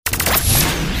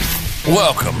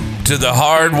Welcome to the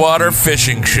Hard Water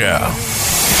Fishing Show.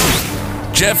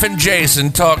 Jeff and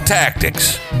Jason talk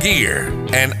tactics, gear,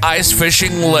 and ice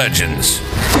fishing legends.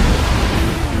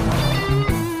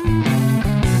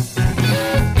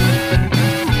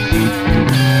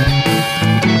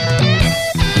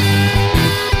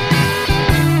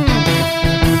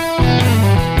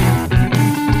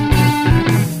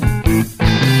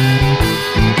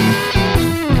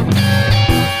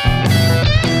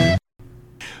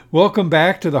 Welcome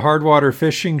back to the Hard Water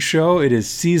Fishing Show. It is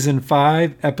Season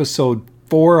 5, Episode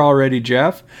 4 already,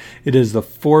 Jeff. It is the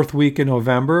 4th week in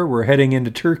November. We're heading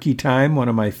into turkey time, one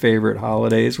of my favorite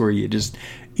holidays, where you just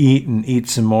eat and eat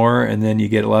some more, and then you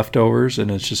get leftovers, and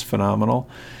it's just phenomenal.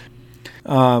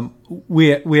 We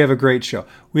have a great show.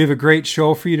 We have a great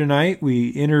show for you tonight.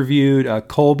 We interviewed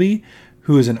Colby,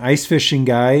 who is an ice fishing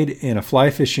guide and a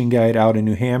fly fishing guide out in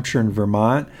New Hampshire and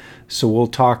Vermont. So we'll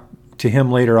talk to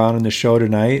him later on in the show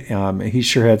tonight. He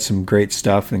sure had some great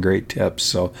stuff and great tips.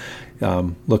 So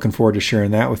looking forward to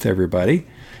sharing that with everybody.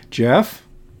 Jeff,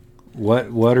 what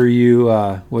are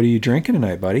you drinking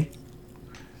tonight, buddy?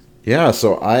 Yeah,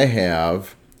 so I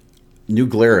have New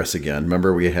Glarus again.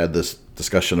 Remember we had this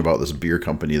discussion about this beer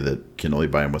company that can only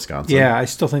buy in Wisconsin? Yeah, I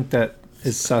still think that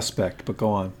is suspect, but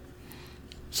go on.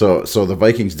 So the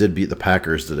Vikings did beat the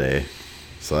Packers today,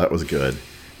 so that was good.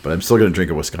 But I'm still going to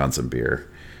drink a Wisconsin beer.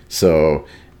 So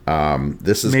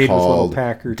this is made called with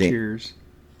Packer tears.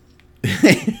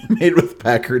 Made with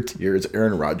Packer tears,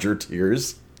 Aaron Rodgers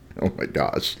tears. Oh my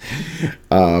gosh.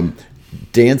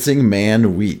 Dancing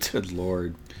Man Wheat. Good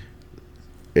Lord.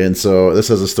 And so this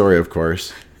has a story, of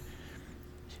course.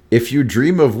 If you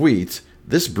dream of wheat,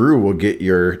 this brew will get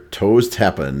your toes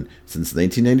tapping. Since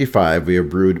 1995, we have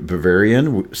brewed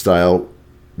Bavarian-style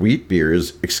wheat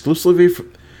beers exclusively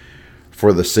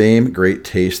for the same great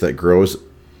taste that grows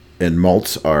and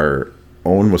malts our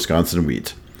own Wisconsin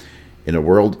wheat. In a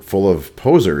world full of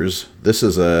posers, this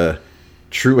is a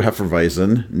true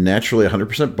Hefeweizen, naturally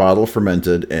 100% bottle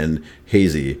fermented and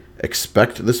hazy.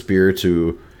 Expect this beer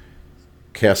to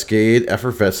cascade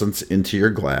effervescence into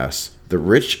your glass. The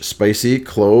rich, spicy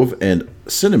clove and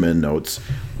cinnamon notes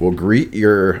will greet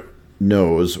your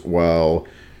nose while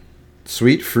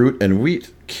sweet fruit and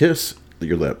wheat kiss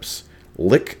your lips.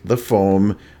 Lick the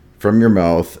foam from your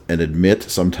mouth and admit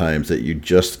sometimes that you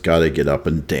just gotta get up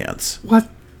and dance. What?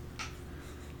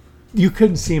 You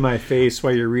couldn't see my face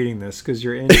while you're reading this because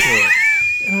you're into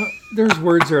it. There's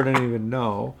words there I don't even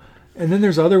know. And then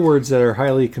there's other words that are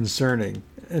highly concerning.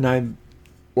 And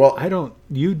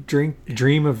you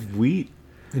dream of wheat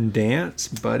and dance,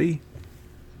 buddy.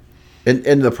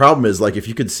 And the problem is, like, if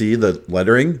you could see the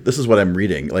lettering, this is what I'm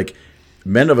reading. Like,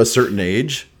 men of a certain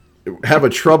age have a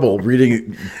trouble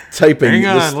typing. Hang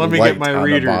on, this let me light get my on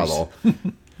readers. A bottle.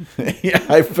 Yeah,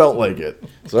 I felt like it.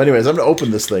 So anyways, I'm going to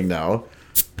open this thing now.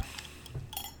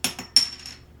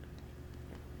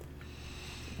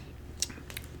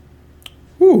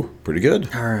 Whew, pretty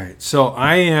good. All right. So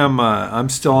I'm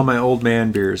still on my old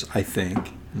man beers, I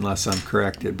think, unless I'm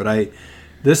corrected. But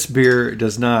this beer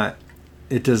does not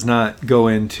go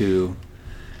into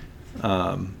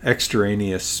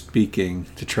extraneous speaking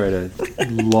to try to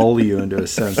lull you into a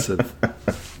sense of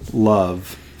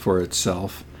love for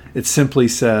itself. It simply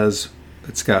says,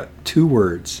 it's got 2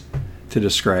 words to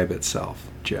describe itself,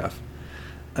 Jeff.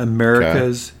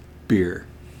 America's beer.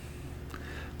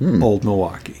 Old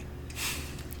Milwaukee.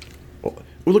 Oh,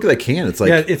 look at that can. It's like,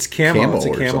 yeah, it's camo. It's a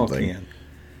or camo something. can.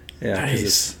 Yeah, nice.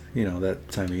 It's, that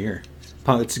time of year.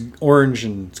 It's orange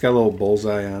and it's got a little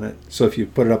bullseye on it. So if you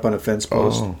put it up on a fence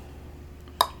post,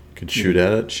 could shoot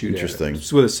at it. Interesting. At it.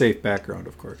 It's with a safe background,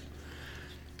 of course.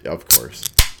 Yeah, of course.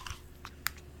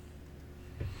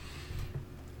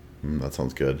 That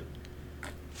sounds good.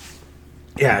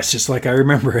 Yeah, it's just like I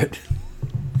remember it.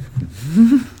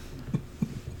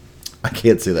 I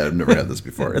can't say that. I've never had this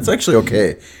before. It's actually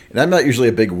okay. And I'm not usually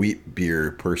a big wheat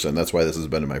beer person. That's why this has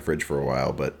been in my fridge for a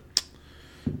while. But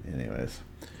anyways.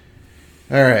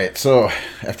 All right. So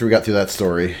after we got through that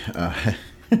story,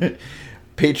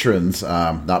 patrons,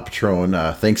 not Patron,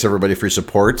 thanks everybody for your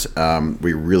support.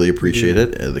 We really appreciate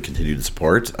it, the continued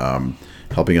support.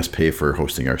 Helping us pay for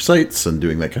hosting our sites and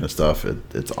doing that kind of stuff.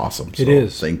 It's awesome. So it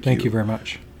is. Thank you very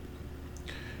much.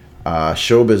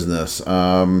 Show business.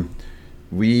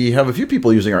 We have a few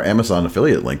people using our Amazon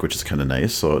affiliate link, which is kind of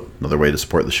nice. So another way to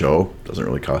support the show. Doesn't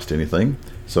really cost anything.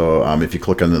 So if you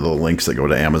click on the links that go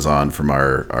to Amazon from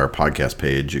our podcast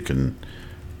page, you can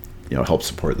help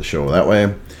support the show that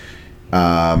way.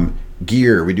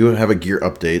 Gear. We do have a gear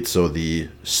update. So the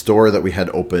store that we had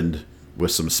opened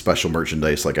with some special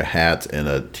merchandise like a hat and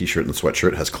a t-shirt and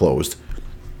sweatshirt has closed.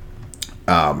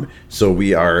 So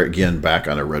we are, again, back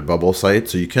on a Redbubble site,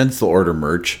 so you can still order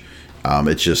merch.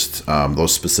 It's just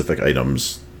those specific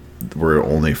items were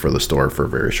only for the store for a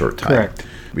very short time. Correct.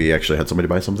 We actually had somebody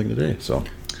buy something today, so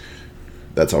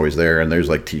that's always there. And there's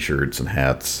like T-shirts and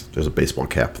hats. There's a baseball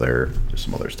cap there. There's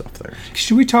some other stuff there.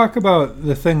 Should we talk about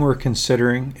the thing we're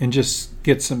considering and just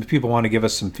get some people want to give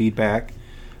us some feedback?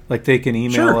 Like they can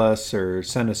email us or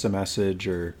send us a message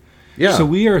or... Yeah. So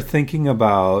we are thinking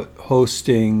about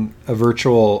hosting a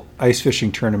virtual ice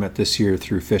fishing tournament this year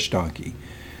through Fish Donkey,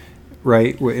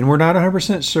 right? And we're not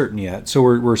 100% certain yet. So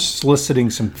we're soliciting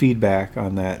some feedback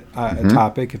on that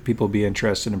topic if people be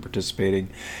interested in participating.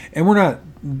 And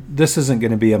this isn't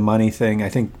going to be a money thing. I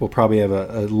think we'll probably have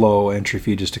a low entry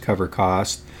fee just to cover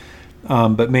cost.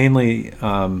 But mainly,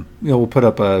 we'll put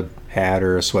up a hat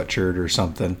or a sweatshirt or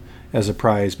something as a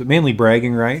prize, but mainly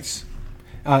bragging rights.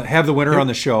 Have the winner on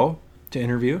the show to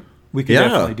interview. We can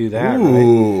definitely do that.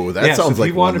 Ooh, right? that sounds so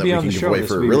like one that we can give away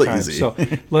for really easy. So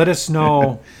let us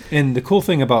know. And the cool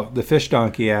thing about the Fish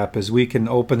Donkey app is we can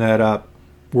open that up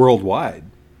worldwide.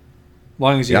 As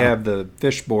long as you have the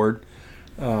fish board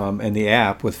and the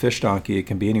app with Fish Donkey, it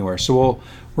can be anywhere. So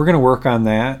we're going to work on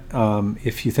that.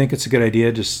 If you think it's a good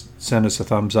idea, just send us a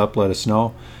thumbs up. Let us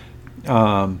know.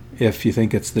 If you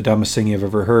think it's the dumbest thing you've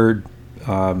ever heard,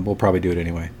 we'll probably do it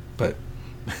anyway. But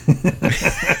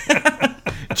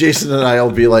Jason and I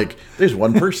will be like, there's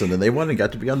one person and they won and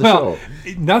got to be on the show.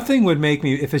 Nothing would make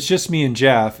me, if it's just me and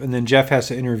Jeff, and then Jeff has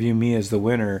to interview me as the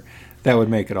winner, that would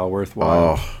make it all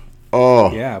worthwhile.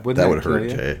 Yeah, that would hurt,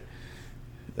 Jay.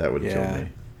 That would kill me.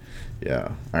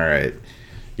 Yeah. All right.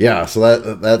 Yeah,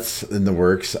 so that's in the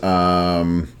works.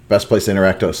 Best place to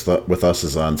interact with us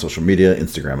is on social media,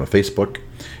 Instagram and Facebook.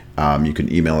 You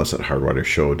can email us at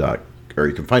hardwatershow.com. Or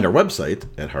you can find our website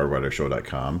at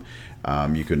hardwatershow.com.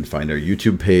 You can find our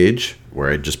YouTube page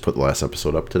where I just put the last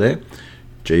episode up today.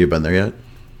 Jay, you been there yet?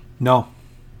 No.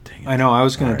 I know. I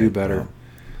was going to do better. Well.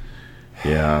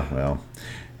 Yeah, well.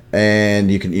 And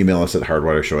you can email us at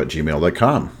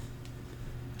hardwatershow@gmail.com.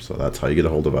 So that's how you get a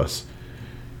hold of us.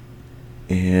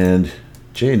 And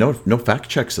Jay, no fact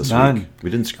checks this week. We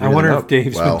didn't screw it up. I wonder if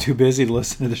Dave's been too busy to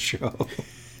listen to the show.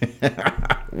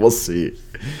 We'll see.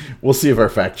 We'll see if our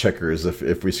fact checkers,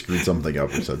 if we screwed something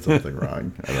up or said something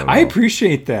wrong. I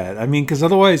appreciate that. I mean, because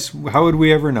otherwise, how would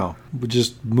we ever know? We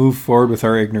just move forward with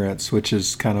our ignorance, which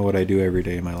is kind of what I do every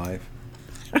day in my life.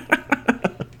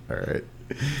 All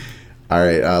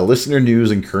right. Listener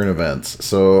news and current events.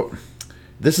 So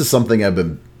this is something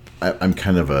I'm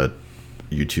kind of a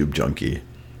YouTube junkie.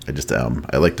 I just am.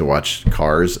 I like to watch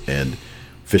cars and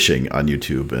fishing on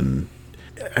YouTube, and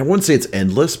I wouldn't say it's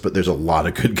endless, but there's a lot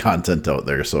of good content out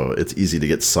there, so it's easy to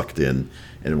get sucked in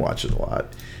and watch it a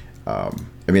lot. I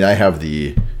mean, I have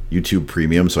the YouTube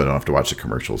Premium, so I don't have to watch the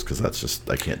commercials because that's just,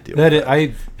 I can't deal with that.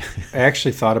 I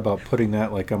actually thought about putting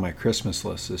that like on my Christmas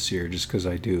list this year, just because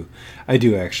I do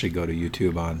actually go to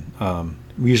YouTube on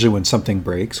usually when something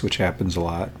breaks, which happens a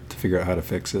lot, to figure out how to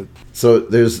fix it. So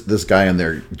there's this guy on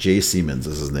there, Jay Siemens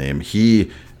is his name.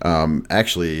 He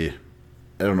actually,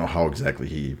 I don't know how exactly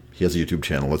he has a YouTube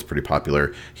channel that's pretty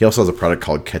popular. He also has a product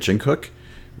called Catch and Cook,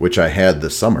 which I had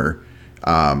this summer.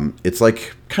 It's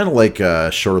like kind of like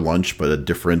a shore lunch, but a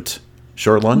different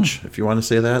shore lunch, if you want to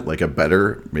say that, like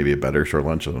maybe a better shore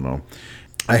lunch. I don't know.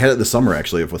 I had it this summer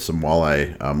actually with some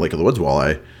walleye, Lake of the Woods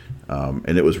walleye,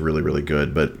 and it was really, really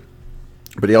good. But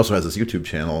he also has this YouTube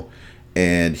channel,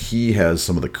 and he has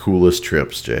some of the coolest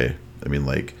trips, Jay. I mean,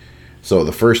 like, so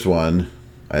the first one,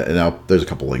 and now there's a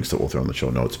couple links that we'll throw in the show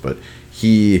notes, but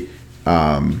he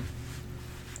had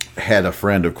a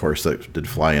friend, of course, that did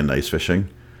fly-in ice fishing.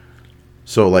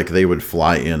 So, like, they would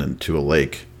fly into a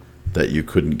lake that you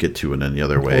couldn't get to in any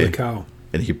other way. Holy cow.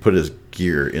 And he put his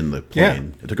gear in the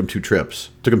plane. Yeah. It took him two trips.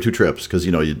 Because,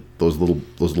 those little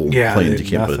planes, you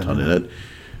can't put a ton in it.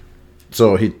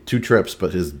 So, 2 trips,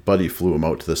 but his buddy flew him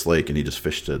out to this lake, and he just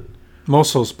fished it.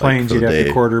 Most of those planes, you'd have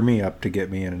to quarter me up to get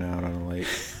me in and out on a lake.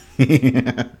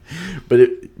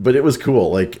 But it was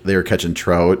cool. Like, they were catching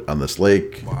trout on this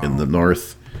lake in the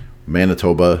north,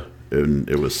 Manitoba, and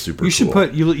it was super cool. You should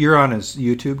put, you're on his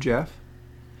YouTube, Jeff?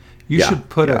 You should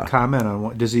put a comment on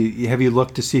what, have you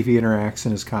looked to see if he interacts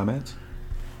in his comments?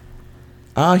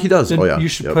 He does. Then you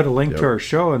should put a link to our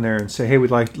show in there and say, hey,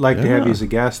 we'd like to have you as a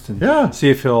guest, and see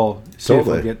if he'll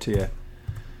get to you.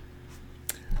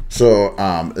 So,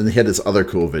 and he had this other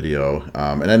cool video,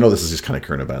 and I know this is just kind of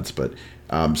current events, but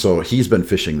so he's been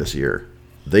fishing this year.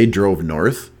 They drove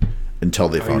north until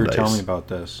they found ice. Tell me about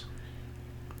this.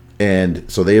 And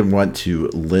so they went to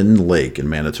Lynn Lake in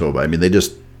Manitoba. I mean, they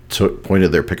just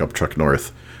pointed their pickup truck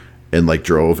north, and like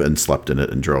drove and slept in it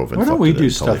and drove and Why don't slept we in it do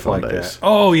until they stuff like found ice. that?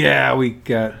 Oh yeah, we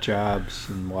got jobs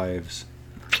and wives.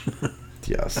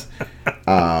 Yes.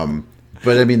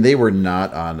 But I mean, they were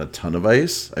not on a ton of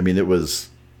ice. I mean, it was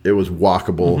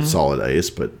walkable solid ice,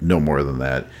 but no more than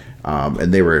that.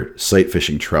 And they were sight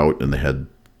fishing trout, and they had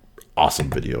awesome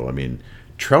video. I mean,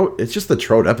 trout. It's just the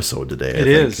trout episode today. It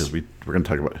is, because we're going to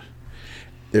talk about.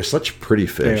 They're such pretty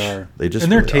fish. They are. They just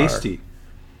and they're really tasty.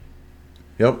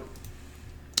 Are. Yep.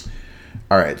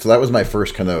 All right, so that was my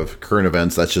first kind of current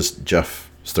events. That's just Jeff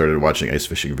started watching ice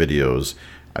fishing videos.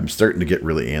 I'm starting to get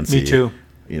really antsy. Me too.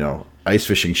 You know, ice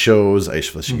fishing shows, ice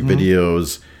fishing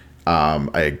videos.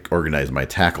 I organized my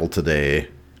tackle today.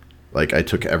 Like, I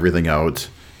took everything out.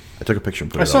 I took a picture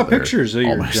and put it out there. I saw pictures of all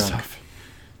your my junk. stuff.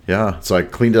 Yeah, so I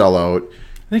cleaned it all out.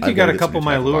 I think you I've got gotta a get couple of some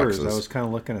my tackle lures. boxes. I was kind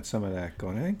of looking at some of that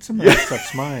going, I think some of that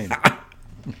stuff's mine.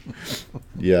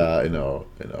 Yeah, I know.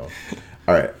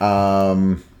 All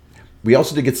right. We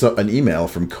also did get an email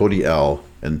from Cody L.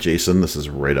 And Jason, this is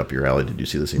right up your alley. Did you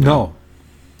see this email? No.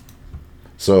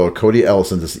 So Cody L.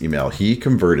 sent this email. He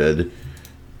converted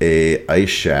a ice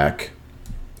shack,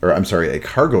 or I'm sorry, a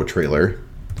cargo trailer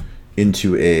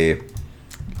into a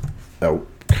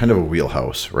kind of a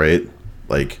wheelhouse, right?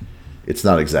 Like, it's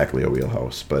not exactly a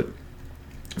wheelhouse, but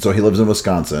so he lives in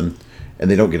Wisconsin, and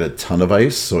they don't get a ton of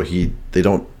ice, so they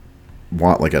don't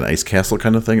want like an ice castle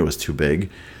kind of thing. It was too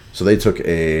big, so they took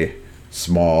a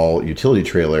small utility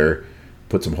trailer,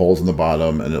 put some holes in the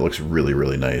bottom, and it looks really,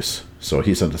 really nice. So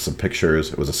he sent us some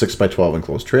pictures. It was a 6x12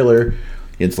 enclosed trailer.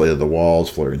 He insulated the walls,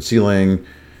 floor, and ceiling.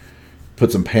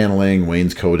 Put some paneling,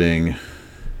 wainscoting.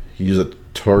 He used a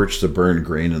torch to burn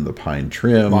grain in the pine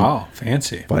trim. Wow,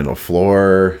 fancy. Vinyl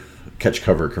floor, catch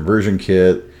cover conversion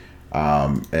kit.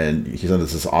 And he sent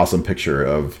us this awesome picture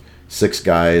of 6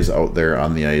 guys out there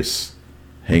on the ice,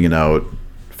 hanging out,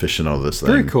 fishing out of this thing.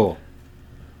 Very cool.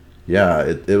 Yeah,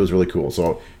 it was really cool.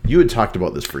 So you had talked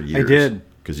about this for years. I did.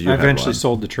 Because you I had eventually one.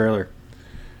 sold the trailer.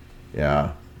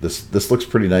 Yeah, this looks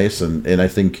pretty nice, and I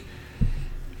think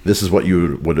this is what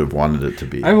you would have wanted it to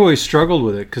be. I've always struggled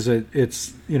with it because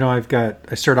it's, you know,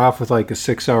 I start off with like a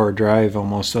 6-hour drive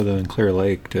almost, other than Clear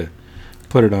Lake, to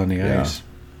put it on the ice.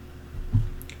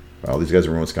 Well, these guys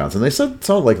were in Wisconsin. They sounded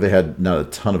like they had not a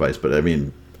ton of ice, but I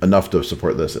mean enough to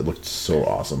support this. It looked so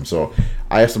awesome. So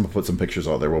I asked them to put some pictures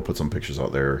out there. We'll put some pictures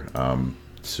out there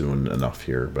soon enough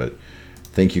here. But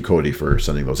thank you, Cody, for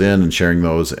sending those in and sharing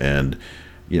those. And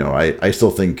you know, I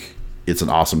still think it's an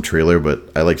awesome trailer, but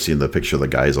I like seeing the picture of the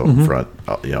guys out in front.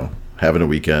 You know, having a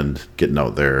weekend, getting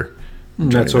out there.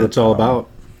 That's what it's all about.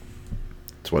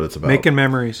 That's what it's about. Making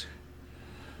memories.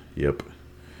 Yep.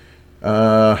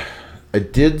 I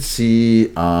did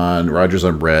see on Rogers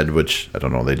on Red, which I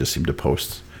don't know, they just seem to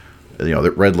post. You know,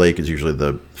 Red Lake is usually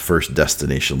the first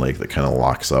destination lake that kind of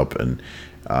locks up, and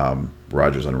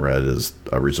Rogers on Red is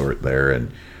a resort there.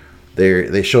 And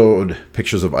they showed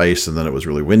pictures of ice, and then it was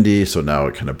really windy, so now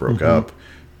it kind of broke up.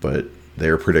 But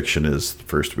their prediction is the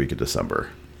first week of December.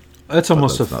 That's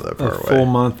almost that's a not that far away. full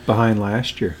month behind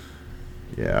last year.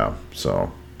 Yeah,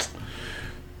 so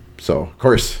of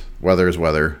course, weather is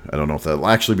weather. I don't know if that'll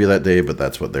actually be that day, but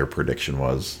that's what their prediction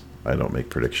was. I don't make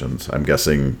predictions. I'm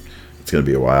guessing it's going to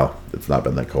be a while. It's not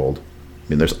been that cold. I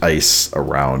mean, there's ice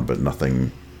around, but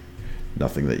nothing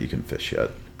that you can fish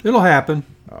yet. It'll happen.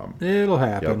 It'll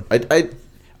happen. Yep.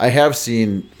 I have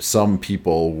seen some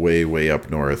people way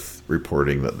up north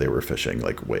reporting that they were fishing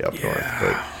like way up north,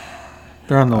 but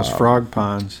They're on those frog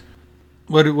ponds.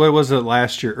 What was it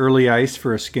last year? Early ice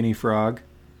for a skinny frog?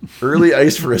 early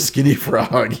ice for a skinny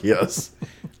frog. Yes.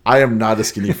 I am not a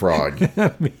skinny frog.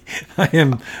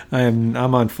 I'm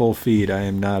on full feed. I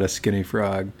am not a skinny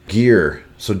frog. Gear.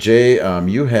 So Jay,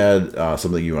 you had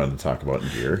something you wanted to talk about in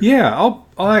gear. Yeah, I'll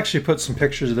actually put some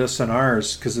pictures of this on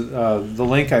ours because the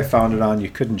link I found it on you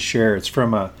couldn't share. It's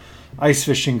from a ice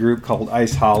fishing group called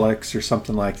Iceholics or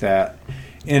something like that,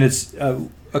 and it's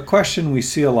a question we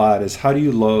see a lot is how do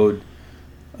you load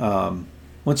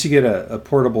once you get a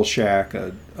portable shack,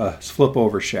 a flip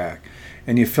over shack,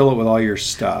 and you fill it with all your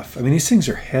stuff. I mean, these things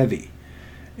are heavy,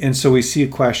 and so we see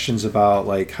questions about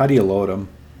like how do you load them,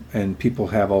 and people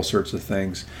have all sorts of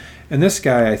things. And this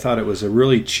guy, I thought it was a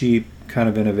really cheap, kind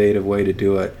of innovative way to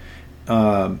do it.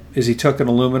 Is he took an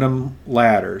aluminum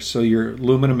ladder, so your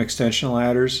aluminum extension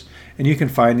ladders, and you can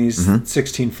find these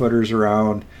 16 footers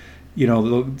around. You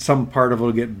know, some part of it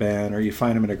will get bent, or you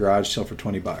find them in a garage sale for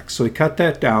 $20. So he cut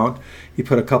that down. He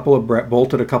put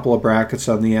bolted a couple of brackets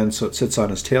on the end so it sits on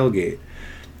his tailgate,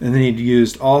 and then he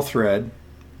used all thread,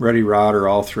 ready rod or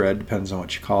all thread, depends on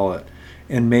what you call it,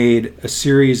 and made a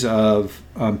series of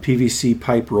PVC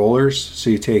pipe rollers. So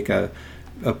you take a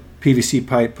PVC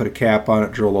pipe, put a cap on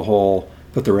it, drill a hole,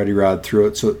 put the ready rod through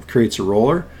it so it creates a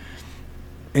roller.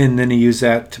 And then he used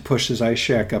that to push his ice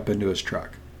shack up into his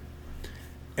truck.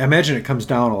 I imagine it comes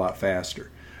down a lot faster.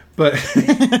 But so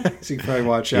you can probably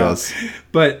watch out. Yes.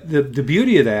 But the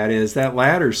beauty of that is that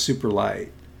ladder's super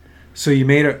light. So you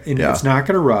made it, and it's not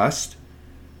going to rust.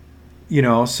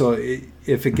 So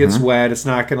if it gets wet, it's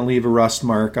not going to leave a rust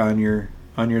mark on your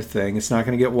thing. It's not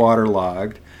going to get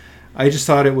waterlogged. I just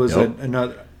thought it was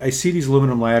another. I see these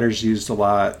aluminum ladders used a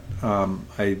lot.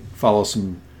 I follow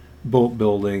some boat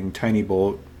building, tiny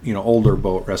boat, older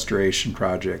boat restoration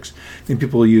projects. And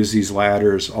people use these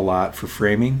ladders a lot for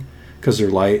framing because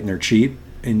they're light and they're cheap,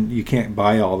 and you can't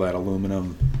buy all that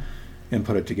aluminum and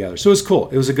put it together. So it was cool.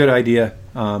 It was a good idea.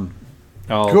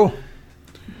 Cool.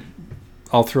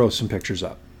 I'll throw some pictures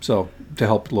up. So to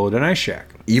help load an ice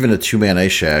shack. Even a 2-man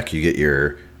ice shack, you get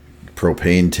your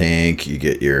propane tank, you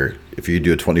get your, if you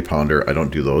do a 20-pounder, I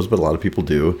don't do those, but a lot of people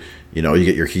do. You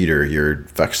get your heater, your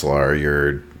Vexilar,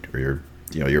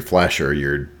 your flasher,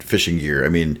 your fishing gear. I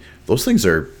mean, those things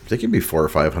they can be 400 or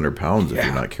 500 pounds if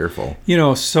you're not careful.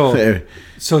 So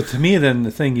to me, then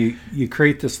the thing you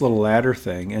create this little ladder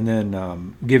thing, and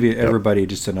then give you everybody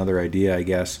just another idea, I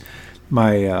guess.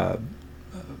 My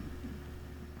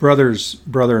brother's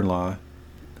brother-in-law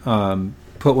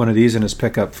put one of these in his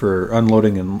pickup for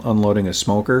unloading and unloading a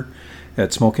smoker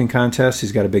at smoking contests.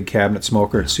 He's got a big cabinet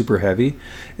smoker. It's super heavy,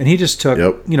 and he just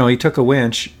took he took a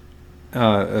winch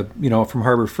from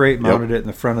Harbor Freight, mounted it in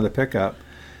the front of the pickup.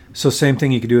 So same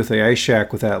thing you could do with the ice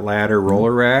shack with that ladder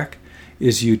roller rack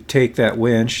is you take that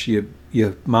winch, you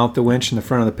mount the winch in the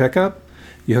front of the pickup,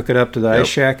 you hook it up to the ice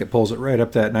shack, it pulls it right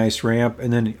up that nice ramp,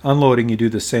 and then unloading you do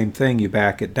the same thing, you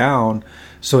back it down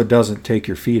so it doesn't take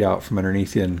your feet out from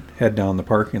underneath you and head down the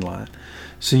parking lot.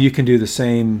 So you can do the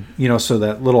same, so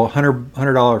that little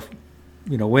 $100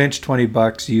 winch,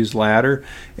 $20 used ladder,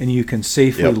 and you can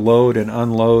safely load and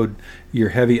unload your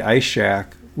heavy ice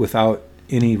shack without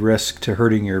any risk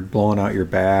to blowing out your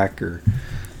back or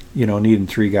needing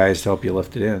 3 guys to help you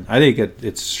lift it in. I think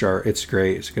it's sharp. It's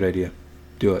great. It's a good idea.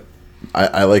 Do it.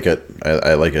 I like it.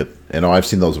 I like it. I've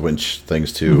seen those winch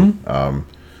things too. And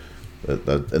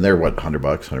they're what, $100,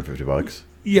 $150?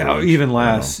 Yeah, even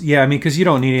less. Yeah, I mean, because you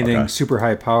don't need anything super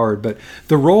high powered, but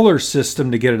the roller system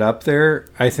to get it up there,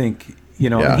 I think.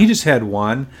 And he just had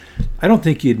one. I don't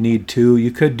think you'd need 2.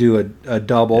 You could do a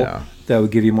double that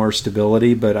would give you more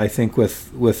stability, but I think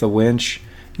with a winch,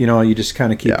 you just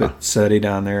kind of keep it steady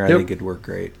down there. I think it'd work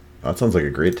great. That sounds like a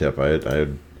great tip.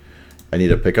 I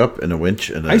need a pickup and a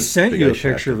winch and I sent you a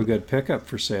picture of a good pickup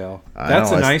for sale. That's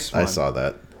a nice one. I saw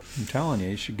that. I'm telling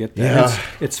you should get that. Yeah.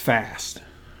 It's fast.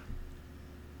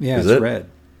 Yeah, Is it's it? red.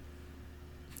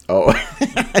 Oh,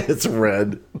 it's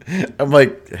red. I'm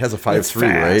like, it has a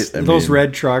 5.3, right? Those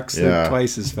red trucks, they're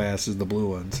twice as fast as the blue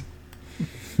ones.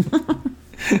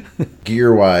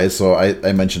 Gear-wise, so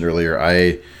I mentioned earlier,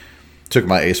 I took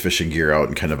my ice fishing gear out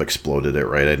and kind of exploded it,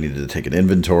 right? I needed to take an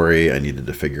inventory. I needed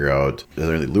to figure out, are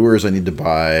there any lures I need to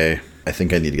buy? I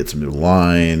think I need to get some new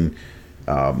line,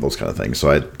 those kind of things. So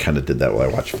I kind of did that while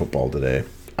I watched football today.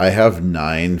 I have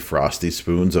 9 Frosty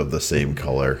spoons of the same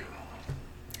color.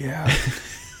 Yeah.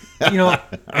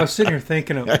 I was sitting here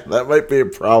thinking of... that might be a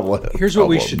problem. Here's what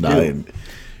we should do.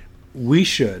 We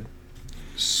should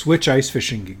switch ice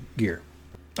fishing gear.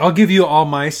 I'll give you all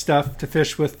my stuff to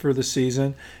fish with for the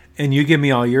season, and you give me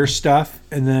all your stuff,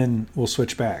 and then we'll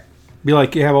switch back. Be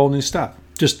like you have all new stuff,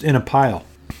 just in a pile.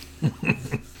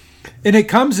 And it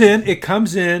comes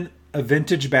in a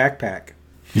vintage backpack.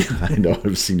 Yeah, I know.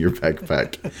 I've seen your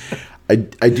backpack.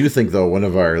 I do think, though, one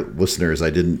of our listeners,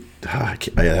 I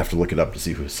have to look it up to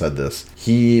see who said this.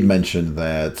 He mentioned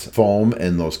that foam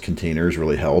and those containers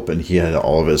really help, and he had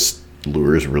all of his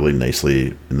lures really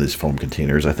nicely in these foam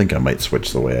containers. I think I might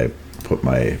switch the way I put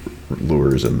my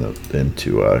lures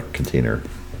into a container.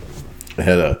 I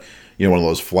had one of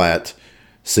those flat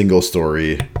single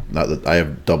story, not that I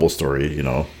have double story,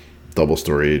 double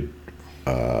story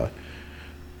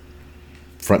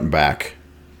front and back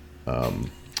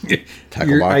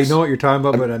tackle box. I know what you're talking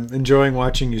about, but I'm enjoying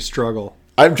watching you struggle.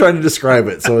 I'm trying to describe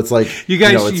it. So it's like you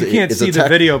guys, you can't see the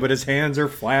video, but his hands are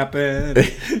flapping.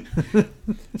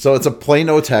 So it's a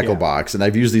Plano tackle box, and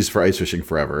I've used these for ice fishing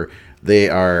forever. They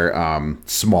are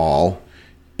small,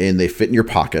 and they fit in your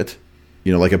pocket.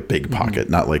 Like a big pocket,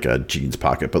 not like a jeans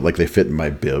pocket, but like they fit in my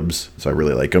bibs. So I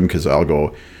really like them because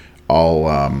I'll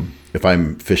if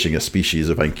I'm fishing a species,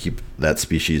 if I can keep that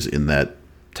species in that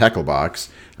tackle box,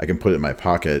 I can put it in my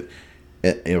pocket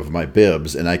of my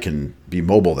bibs, and I can be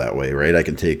mobile that way, right? I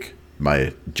can take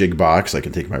my jig box, I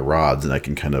can take my rods, and I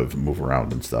can kind of move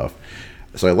around and stuff.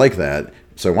 So I like that.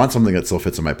 So I want something that still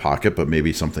fits in my pocket, but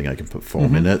maybe something I can put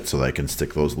foam in it so that I can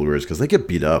stick those lures, because they get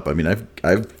beat up. I mean,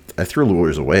 I threw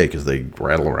lures away because they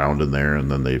rattle around in there and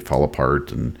then they fall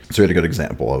apart. And so I had a good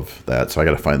example of that. So I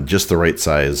got to find just the right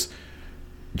size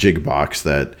jig box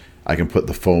that I can put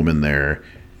the foam in there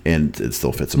and it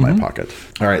still fits in my pocket.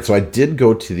 All right. So I did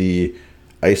go to the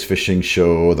ice fishing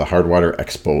show, the Hardwater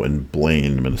Expo in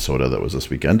Blaine, Minnesota. That was this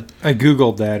weekend. I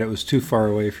Googled that. It was too far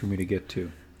away for me to get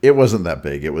to. It wasn't that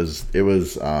big. It was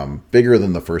bigger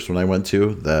than the first one I went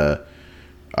to.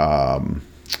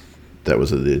 That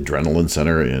was at the Adrenaline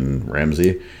Center in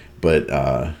Ramsey,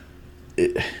 but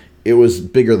it was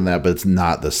bigger than that. But it's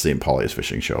not the St. Paul Ice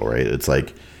Fishing Show, right? It's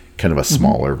like kind of a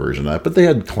smaller version of that. But they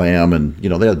had clam, and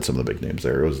they had some of the big names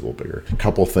there. It was a little bigger. A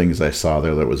couple things I saw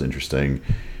there that was interesting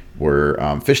were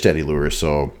Fish Daddy lures.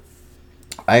 So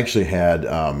I actually had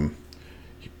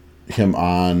him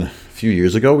on a few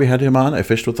years ago. We had him on. I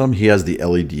fished with him. He has the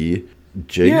LED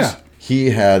jigs. Yeah.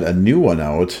 He had a new one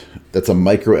out that's a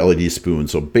micro LED spoon.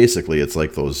 So basically it's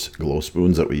like those glow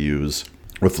spoons that we use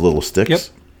with the little sticks. Yep.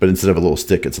 But instead of a little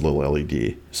stick, it's a little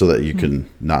LED so that you can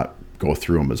not go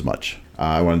through them as much.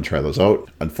 I wanted to try those out.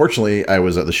 Unfortunately, I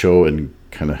was at the show and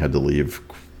kind of had to leave.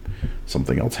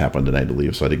 Something else happened and I had to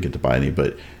leave, so I didn't get to buy any.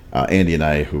 But Andy and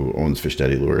I, who owns Fish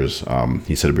Daddy Lures,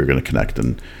 he said we were going to connect,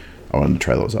 and I wanted to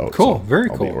try those out. Cool, so very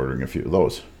I'll cool. be ordering a few of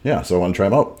those. Yeah, so I want to try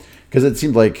them out because it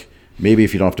seemed like maybe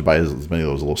if you don't have to buy as many of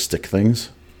those little stick things,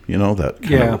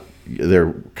 that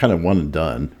they're kind of one and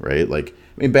done, right? Like,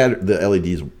 I mean, the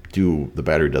LEDs the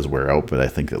battery does wear out, but I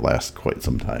think it lasts quite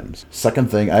some times.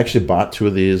 Second thing, I actually bought two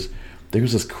of these.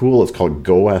 There's this cool, it's called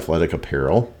Go Athletic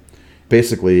Apparel.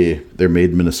 Basically, they're made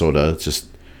in Minnesota. It's just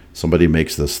somebody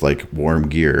makes this like warm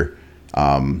gear.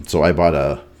 So I bought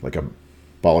a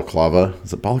balaclava.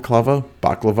 Is it balaclava?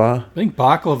 Baklava? I think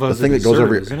baklava is the thing a that goes dessert,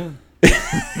 over isn't it?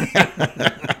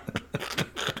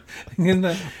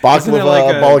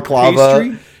 Baklava, balaclava.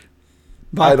 Pastry?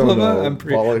 I don't Baklava? know.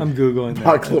 I'm Googling that.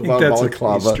 I think Baklava, that's a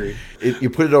balaclava. pastry. You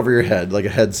put it over your head like a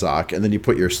head sock, and then you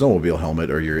put your snowmobile helmet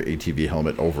or your ATV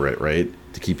helmet over it, right,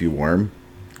 to keep you warm.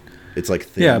 It's like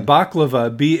thin. Yeah,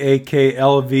 baklava,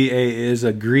 Baklva, is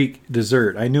a Greek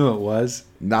dessert. I knew it was.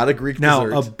 Not a Greek Now,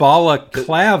 dessert. a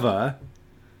balaclava,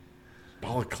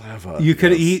 Balaclava. you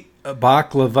could yes. eat a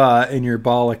baklava in your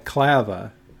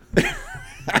balaclava.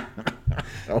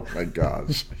 Oh my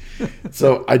gosh.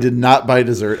 So I did not buy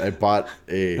dessert. I bought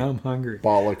a I'm hungry.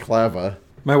 balaclava.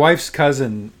 My wife's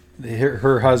cousin,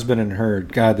 her husband and her,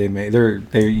 God, he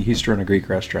used to run a Greek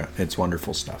restaurant. It's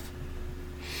wonderful stuff.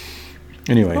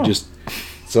 Anyway, just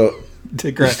So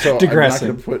digressing. I'm not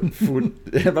going to put food.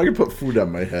 I'm not going to put food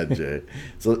on my head, Jay.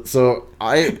 So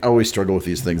I always struggle with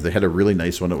these things. They had a really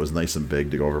nice one. It was nice and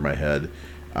big to go over my head.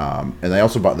 And I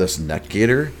also bought this neck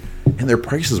gaiter, and their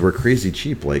prices were crazy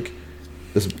cheap. Like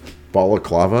this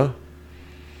balaclava,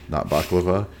 not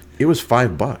baklava, it was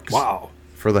 $5. Wow.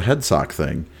 For the head sock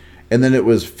thing. And then it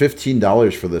was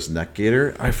 $15 for this neck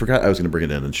gaiter. I forgot I was going to bring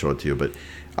it in and show it to you, but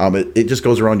it just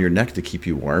goes around your neck to keep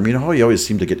you warm. You know how you always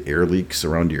seem to get air leaks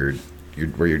around your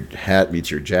where your hat meets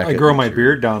your jacket? I grow my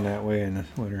beard down that way in the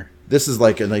winter. This is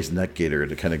like a nice neck gaiter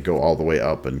to kind of go all the way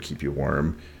up and keep you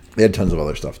warm. They had tons of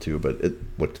other stuff too, but it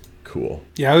looked cool.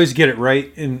 Yeah, I always get it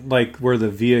right in like where the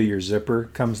via your zipper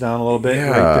comes down a little bit, Yeah.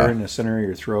 right there in the center of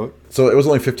your throat. So it was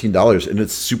only $15, and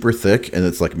it's super thick, and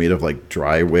it's like made of like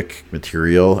dry wick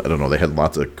material. I don't know. They had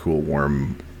lots of cool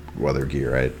warm weather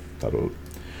gear. I thought it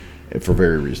was for a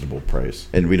very reasonable price.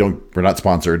 And we're not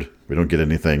sponsored. We don't get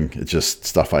anything. It's just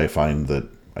stuff I find that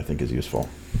I think is useful.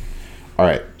 All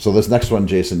right. So this next one,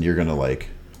 Jason, you're gonna like,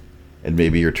 and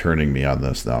maybe you're turning me on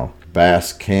this now.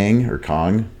 Bass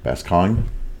Kong.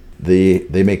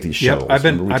 They make these shells. Yep, I've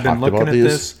been Remember we talked looking about at these?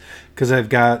 this because I've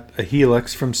got a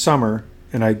Helix from summer,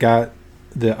 and I got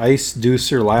the Ice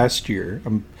Deucer last year.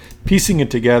 I'm piecing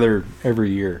it together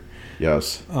every year,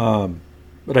 Yes.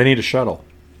 but I need a shuttle.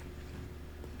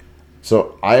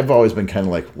 So I've always been kind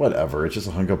of like, whatever, it's just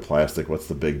a hunk of plastic. What's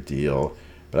the big deal?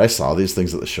 But I saw these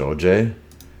things at the show, Jay.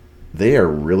 They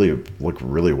look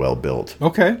really well built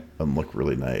Okay. and look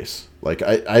really nice. Like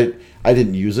I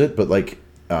didn't use it, but like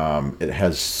it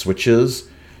has switches.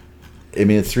 I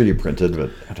mean, it's 3D printed, but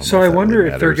I don't So know I that wonder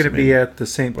really if they're matters. going to be at the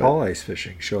St. Paul Ice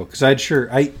Fishing Show, because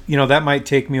that might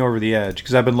take me over the edge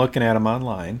because I've been looking at them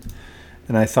online,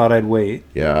 and I thought I'd wait.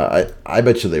 Yeah, I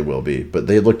bet you they will be, but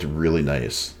they looked really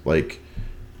nice. Like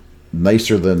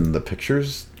nicer than the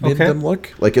pictures made Okay. them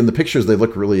look. Like in the pictures, they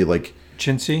look really like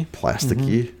Chintzy.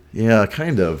 plasticky. Yeah,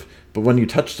 kind of. But when you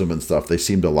touched them and stuff, they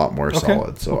seemed a lot more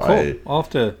solid. So Well, cool. I'll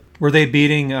have to. Were they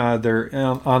beating their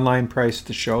online price at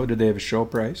the show? Did they have a show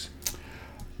price?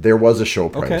 There was a show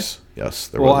price. Okay. Yes,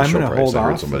 there was a show price. I'm going to hold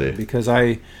off because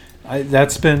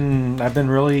I've been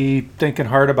really thinking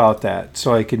hard about that,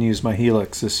 so I can use my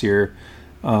Helix this year.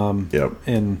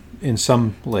 In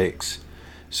some lakes.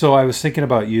 So I was thinking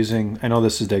about using. I know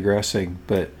this is digressing,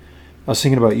 but I was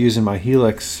thinking about using my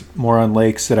Helix more on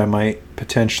lakes that I might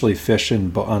potentially fish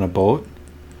on a boat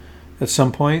at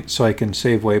some point, so I can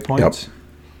save waypoints. Yep.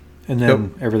 And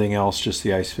then everything else, just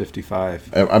the Ice 55.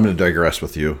 I'm going to digress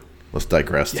with you. Let's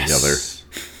digress together.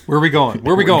 Where are we going?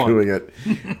 Where are we going? Doing it.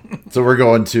 So we're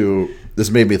going to. This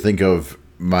made me think of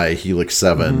my Helix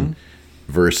 7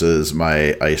 versus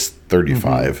my Ice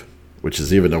 35, which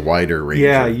is even a wider range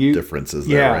of differences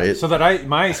there, right? So that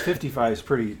my Ice 55 is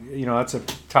pretty. That's a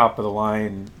top of the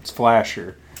line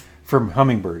flasher from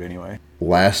Humminbird anyway.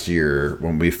 Last year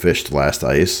when we fished Last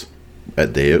Ice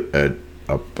at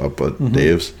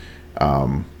Dave's.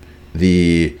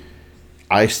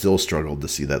 I still struggled to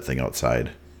see that thing outside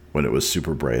when it was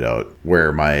super bright out.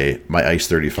 Where my Ice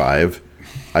 35,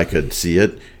 I could see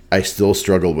it. I still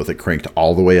struggled with it cranked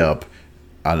all the way up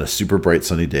on a super bright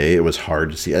sunny day. It was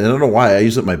hard to see. I don't know why. I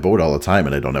use it in my boat all the time,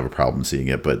 and I don't have a problem seeing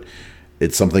it. But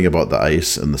it's something about the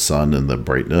ice and the sun and the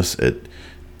brightness.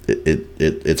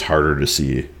 It's harder to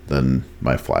see than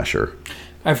my flasher.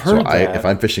 I've heard that. If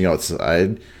I'm fishing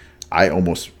outside, I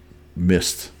almost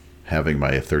missed having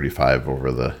my 35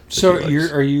 over the So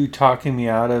Helix. Are you talking me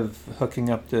out of hooking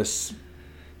up this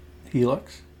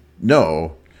Helix?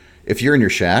 No. If you're in your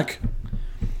shack,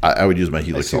 I would use my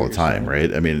Helix all the time,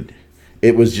 right? I mean,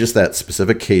 it was just that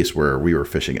specific case where we were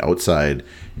fishing outside.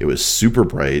 It was super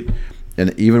bright,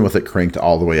 and even with it cranked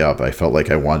all the way up, I felt like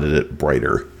I wanted it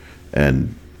brighter,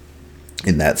 and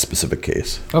in that specific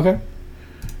case. Okay.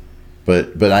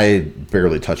 But I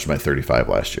barely touched my 35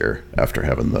 last year after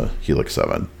having the Helix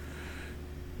 7.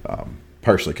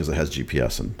 Partially because it has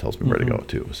GPS and tells me where to go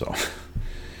too. So,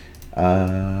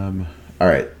 all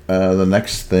right. The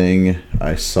next thing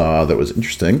I saw that was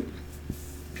interesting,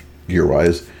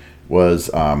 gear-wise, was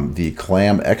the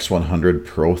Clam X100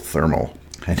 Pro Thermal.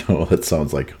 I know that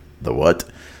sounds like the what,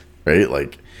 right?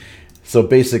 Like, so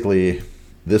basically,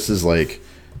 this is like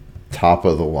top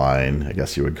of the line, I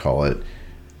guess you would call it,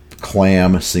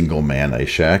 Clam single man ice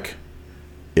shack.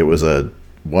 It was a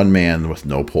one man with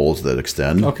no poles that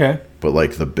extend. Okay. But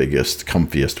like the biggest,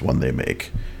 comfiest one they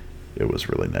make. It was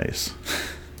really nice.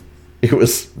 It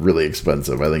was really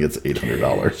expensive. I think it's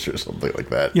 $800 or something like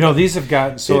that. These have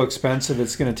gotten so expensive,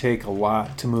 it's going to take a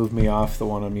lot to move me off the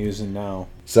one I'm using now.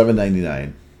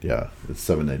 $799. Yeah, it's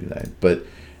 $799. But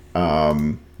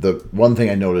the one thing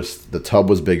I noticed, the tub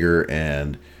was bigger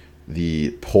and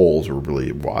the poles were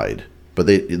really wide. But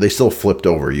they still flipped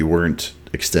over. You weren't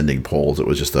extending poles. It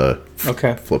was just a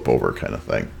flip over kind of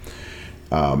thing.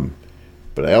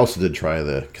 But I also did try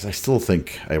because I still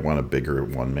think I want a bigger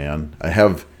one man. I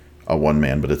have a one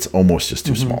man, but it's almost just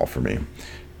too small for me.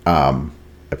 I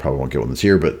probably won't get one this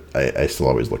year, but I still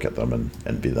always look at them and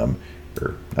envy them.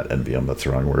 Or not envy them, that's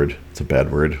the wrong word. It's a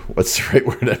bad word. What's the right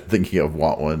word I'm thinking of?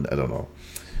 Want one? I don't know.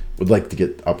 Would like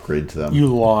to upgrade to them.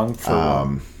 You long for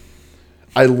one.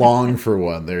 I long for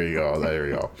one. There you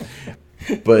go.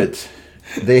 But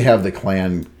they have the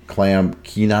Clam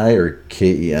Kenai or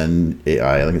Kenai.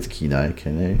 I think it's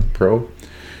Kenai Pro.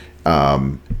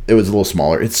 It was a little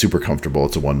smaller. It's super comfortable.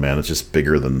 It's a one man. It's just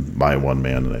bigger than my one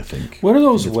man, and I think. What do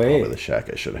those weigh? Probably the shack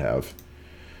I should have.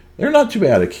 They're not too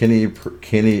bad. A Kenny.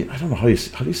 I don't know how do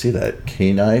you say that?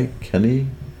 Kenai.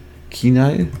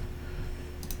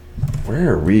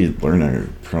 Where are we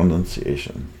learning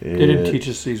pronunciation? They didn't teach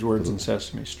us these words in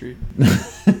Sesame Street.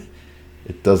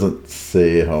 It doesn't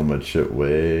say how much it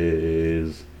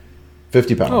weighs.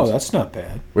 50 pounds. Oh, that's not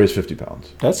bad. Weighs 50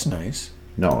 pounds. That's nice.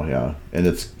 No, yeah. And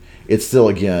it's still,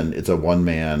 again, it's a one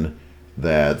man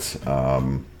that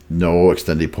no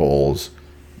extended poles.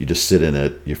 You just sit in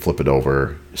it, you flip it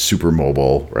over, super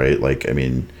mobile, right? Like, I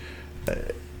mean,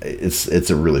 it's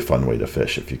a really fun way to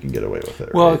fish if you can get away with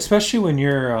it. Well, right? especially when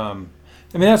you're,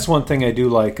 that's one thing I do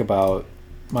like about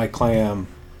my Clam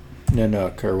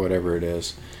Nanook or whatever it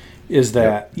is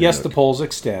that, yes, the poles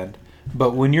extend,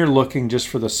 but when you're looking just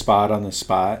for the spot on the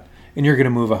spot, and you're going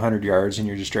to move 100 yards and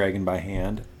you're just dragging by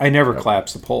hand, I never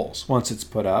collapse the poles. Once it's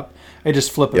put up, I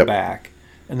just flip it back,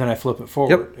 and then I flip it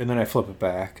forward, and then I flip it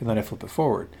back, and then I flip it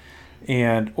forward.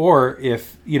 Or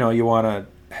if, you want to,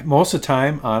 most of the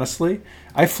time, honestly,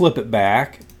 I flip it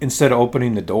back instead of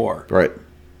opening the door. Right.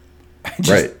 I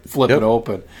just flip it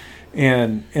open.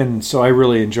 And so I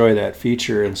really enjoy that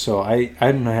feature. And so I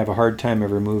don't have a hard time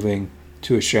ever moving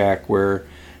to a shack where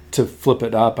to flip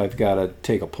it up, I've got to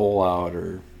take a pole out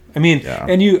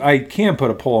I can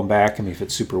put a pole in back of me if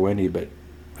it's super windy, but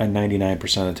And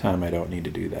 99% of the time, I don't need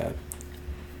to do that.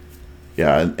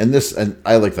 Yeah, and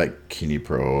I like that Kini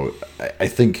Pro. I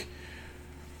think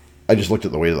I just looked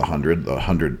at the weight of the 100. The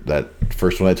 100, that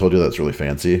first one I told you that's really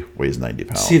fancy, weighs 90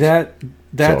 pounds. See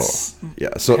that's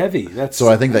so heavy. That's so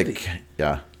I think heavy.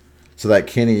 So that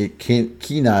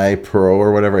Kenai Pro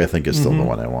or whatever I think is still the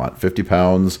one I want. 50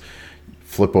 pounds,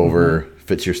 flip over,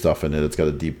 fits your stuff in it. It's got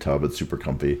a deep tub. It's super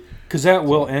comfy. Because that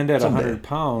will end at someday. 100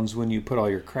 pounds when you put all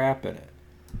your crap in it.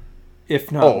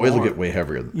 If not, it'll more. get way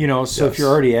heavier. So if you're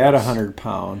already at 100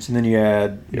 pounds and then you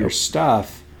add your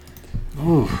stuff,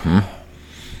 ooh.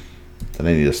 Then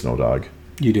I need a snow dog.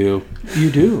 You do. You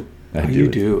do.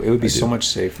 It would be so much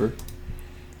safer.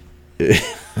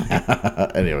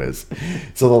 Anyways,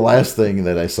 so the last thing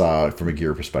that I saw from a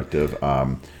gear perspective,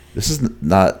 this is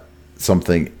not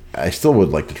something I still would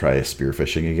like to try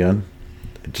spearfishing again.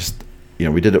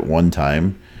 We did it one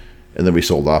time and then we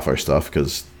sold off our stuff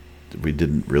because we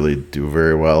didn't really do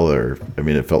very well,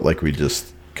 it felt like we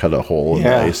just cut a hole in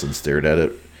the ice and stared at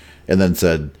it and then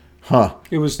said,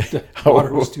 it was the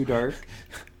water was too dark.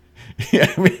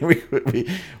 Yeah, we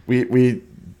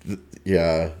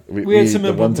had some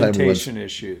implementation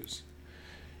issues.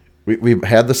 We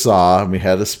had the saw, and we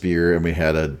had a spear, and we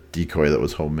had a decoy that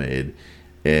was homemade,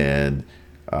 and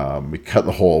we cut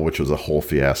the hole, which was a whole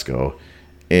fiasco.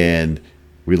 And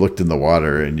we looked in the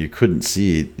water, and you couldn't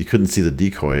see the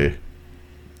decoy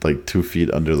like 2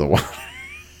 feet under the water.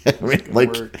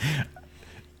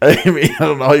 I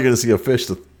don't know how you're gonna see a fish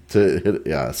to hit it.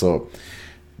 Yeah, so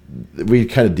we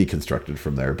kind of deconstructed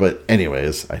from there. But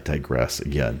anyways, I digress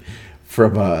again.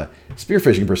 From a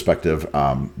spearfishing perspective,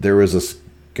 there was this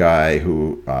guy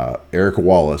who Eric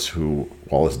Wallace, who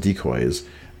Wallace Decoys,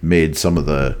 made some of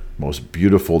the most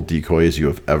beautiful decoys you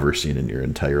have ever seen in your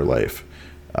entire life.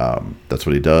 That's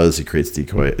what he does. He creates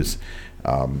decoys.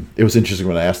 It was interesting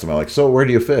when I asked him, I'm like, so where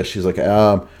do you fish? He's like,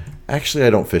 actually, I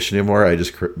don't fish anymore. I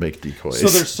just make decoys. So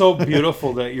they're so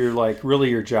beautiful that you're like, really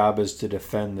your job is to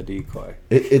defend the decoy.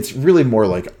 It's really more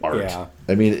like art. Yeah.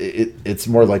 It's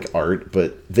more like art,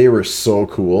 but they were so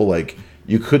cool. Like,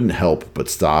 you couldn't help but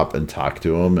stop and talk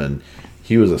to him. And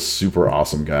he was a super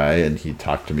awesome guy. And he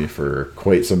talked to me for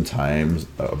quite some time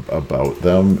about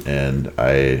them. And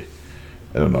I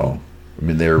don't know.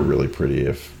 They were really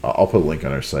pretty. I'll put a link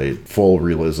on our site. Full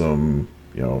realism.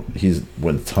 He's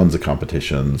won tons of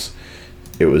competitions.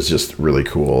 It was just really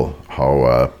cool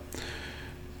how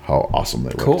awesome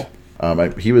they looked.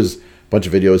 Cool. He was a bunch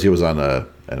of videos. He was on I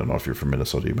don't know if you're from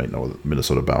Minnesota. You might know what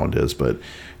Minnesota Bound is, but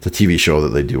it's a TV show that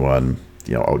they do on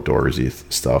outdoorsy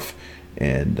stuff.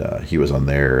 And he was on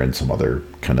there and some other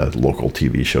kind of local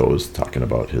TV shows talking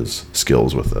about his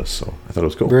skills with this. So I thought it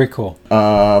was cool. Very cool.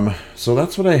 So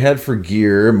that's what I had for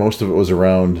gear. Most of it was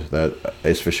around that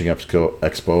Ice Fishing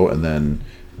Expo and then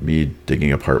me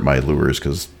digging apart my lures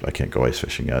because I can't go ice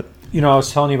fishing yet. I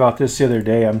was telling you about this the other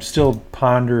day. I'm still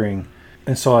pondering,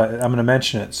 and so I'm going to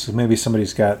mention it. So maybe someone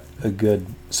has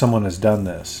done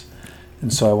this.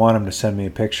 And so I want them to send me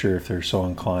a picture if they're so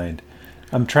inclined.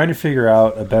 I'm trying to figure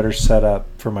out a better setup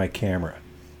for my camera.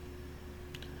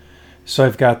 So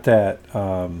I've got that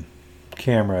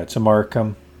camera. It's a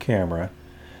Markham camera,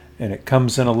 and it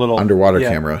comes in a little underwater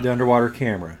camera. The underwater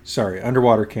camera. Sorry,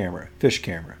 underwater camera, fish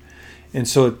camera. And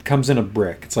so it comes in a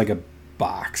brick. It's like a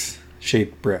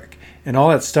box-shaped brick, and all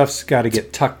that stuff's got to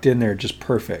get tucked in there just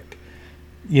perfect.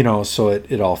 So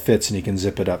it all fits, and you can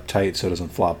zip it up tight so it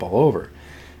doesn't flop all over.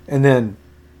 And then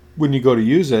when you go to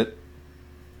use it,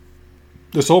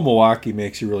 this old Milwaukee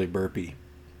makes you really burpy.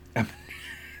 I'm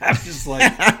just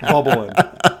like bubbling.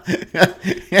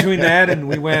 Between that and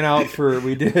we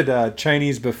did a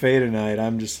Chinese buffet tonight.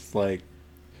 I'm just like,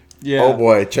 yeah. Oh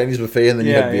boy, Chinese buffet and then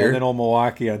you had beer? And then old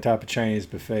Milwaukee on top of Chinese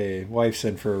buffet. Wife's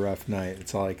in for a rough night.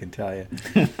 That's all I can tell you.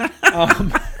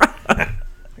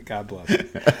 God bless.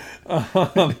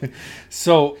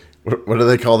 So. What do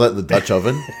they call that? The Dutch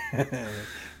oven?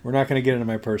 We're not going to get into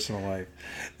my personal life.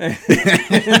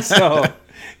 And so,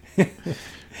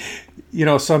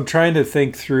 so I'm trying to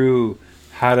think through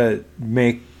how to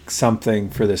make something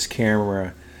for this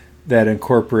camera that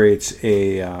incorporates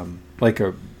a like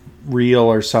a reel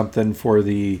or something for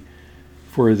the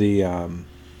wire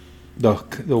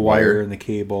and the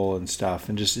cable and stuff,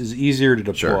 and just is easier to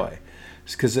deploy. Sure.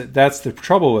 Because that's the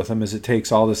trouble with them, is it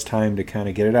takes all this time to kind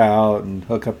of get it out and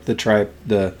hook up the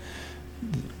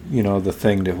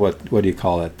thing to what do you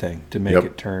call that thing to make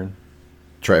it turn?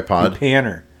 Tripod. The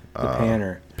panner.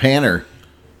 Panner.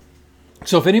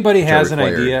 So if anybody has an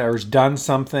idea or has done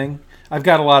something, I've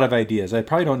got a lot of ideas. I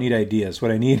probably don't need ideas.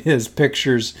 What I need is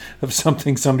pictures of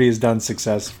something somebody has done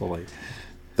successfully.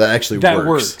 That actually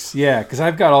works. Yeah, because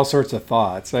I've got all sorts of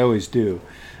thoughts. I always do.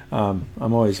 I'm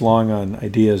always long on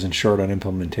ideas and short on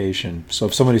implementation. So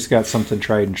if somebody's got something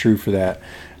tried and true for that,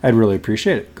 I'd really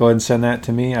appreciate it. Go ahead and send that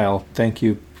to me. I'll thank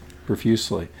you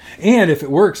profusely. And if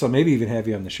it works, I'll maybe even have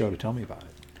you on the show to tell me about it.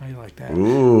 How do you like that?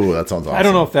 Ooh, that sounds awesome. I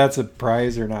don't know if that's a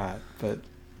prize or not, but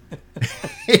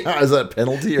yeah, is that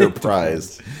penalty or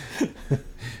prize?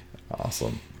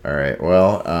 Awesome. All right.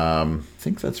 Well, I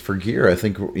think that's for gear. I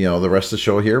think, the rest of the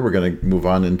show here, we're going to move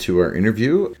on into our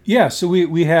interview. Yeah. So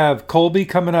we have Colby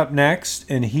coming up next,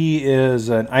 and he is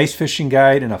an ice fishing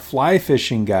guide and a fly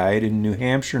fishing guide in New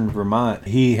Hampshire and Vermont.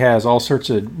 He has all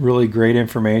sorts of really great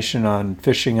information on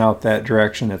fishing out that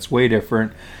direction that's way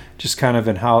different, just kind of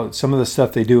in how some of the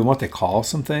stuff they do and what they call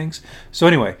some things. So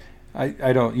anyway,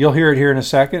 you'll hear it here in a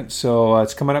second. So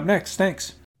it's coming up next.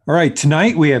 Thanks. All right,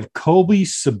 tonight we have Colby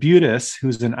Sabutis,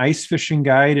 who's an ice fishing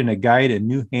guide and a guide in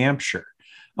New Hampshire,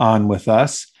 on with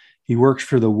us. He works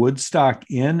for the Woodstock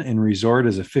Inn and Resort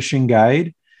as a fishing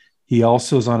guide. He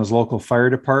also is on his local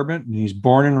fire department, and he's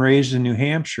born and raised in New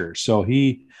Hampshire. So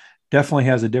he definitely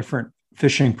has a different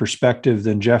fishing perspective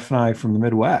than Jeff and I from the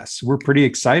Midwest. We're pretty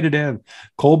excited to have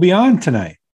Colby on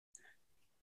tonight.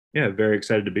 Yeah, very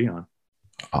excited to be on.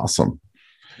 Awesome.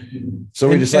 So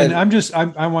we decided.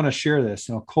 I want to share this.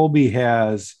 Colby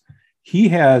has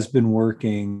been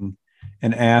working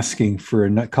and asking for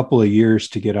a couple of years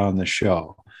to get on the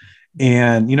show.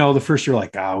 And, the first year,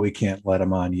 like, we can't let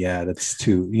him on yet. It's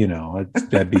too,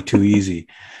 that'd be too easy.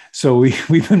 So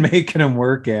we've been making him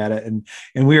work at it.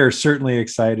 And we are certainly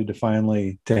excited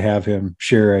to have him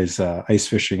share his ice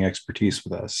fishing expertise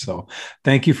with us. So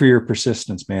thank you for your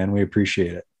persistence, man. We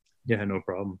appreciate it. Yeah, no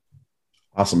problem.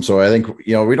 Awesome. So I think,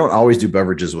 we don't always do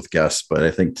beverages with guests, but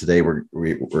I think today we're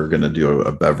going to do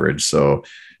a beverage. So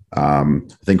I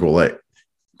think we'll let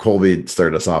Colby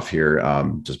start us off here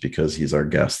just because he's our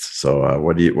guest. So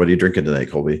what are you drinking tonight,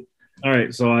 Colby? All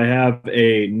right. So I have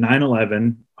a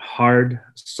 9/11 hard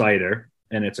cider,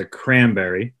 and it's a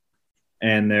cranberry,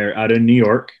 and they're out of New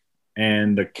York.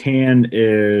 And the can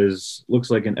looks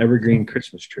like an evergreen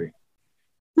Christmas tree.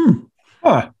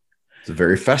 Huh. It's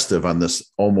very festive on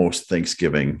this almost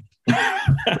Thanksgiving.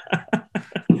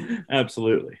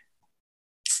 Absolutely.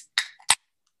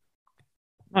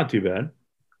 Not too bad.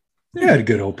 Yeah, had a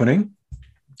good opening.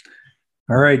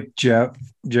 All right, Jeff.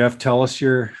 Jeff, tell us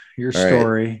your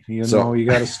story. Right. You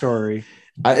got a story.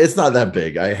 It's not that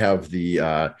big. I have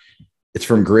it's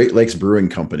from Great Lakes Brewing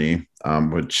Company,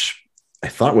 which I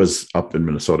thought was up in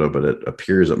Minnesota, but it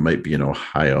appears it might be in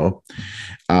Ohio.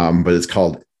 But it's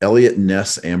called Elliot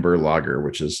Ness Amber Lager,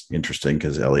 which is interesting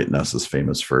because Elliot Ness is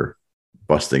famous for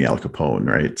busting Al Capone,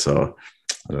 right? So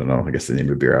I don't know. I guess they named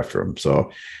a beer after him. So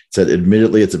it said,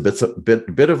 admittedly, it's a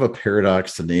bit of a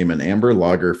paradox to name an amber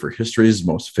lager for history's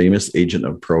most famous agent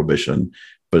of prohibition,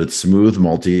 but it's smooth,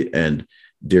 malty, and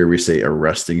dare we say,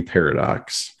 arresting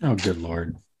paradox. Oh, good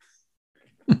Lord.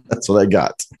 That's what I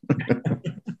got.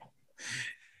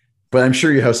 But I'm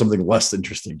sure you have something less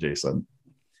interesting, Jason.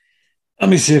 Let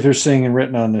me see if there's saying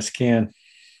written on this can.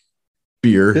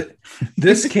 Beer.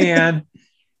 This can,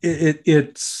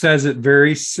 it says it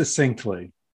very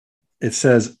succinctly. It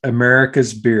says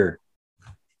America's beer.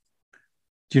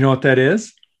 Do you know what that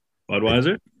is?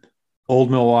 Budweiser?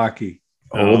 Old Milwaukee.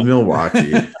 Old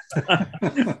Milwaukee.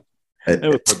 It was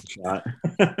worth a shot.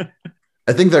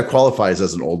 I think that qualifies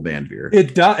as an old man beer.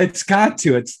 It does. It's got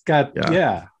to. It's got.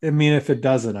 Yeah. I mean, if it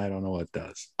doesn't, I don't know what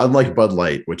does. Unlike Bud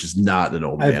Light, which is not an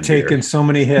old man beer. I've taken so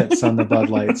many hits on the Bud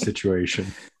Light situation.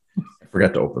 I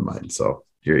forgot to open mine, so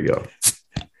here you go.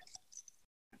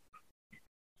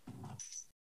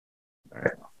 All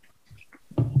right.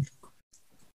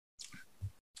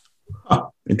 Huh,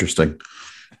 interesting.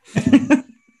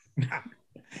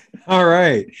 All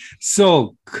right.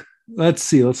 So let's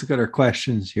see. Let's look at our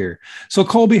questions here. So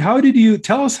Colby,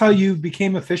 tell us how you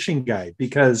became a fishing guide?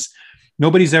 Because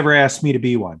nobody's ever asked me to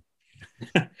be one.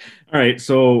 All right.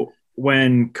 So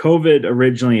when COVID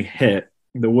originally hit,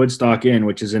 the Woodstock Inn,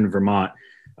 which is in Vermont,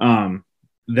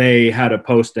 they had a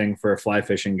posting for a fly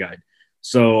fishing guide.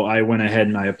 So I went ahead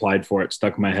and I applied for it,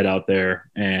 stuck my head out there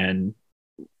and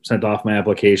sent off my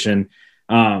application.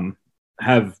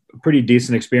 Have a pretty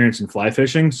decent experience in fly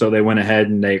fishing. So they went ahead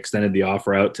and they extended the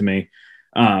offer out to me.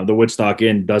 The Woodstock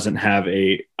Inn doesn't have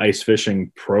a ice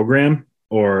fishing program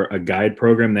or a guide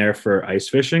program there for ice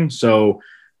fishing. So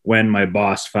when my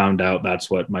boss found out that's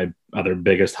what my other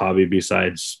biggest hobby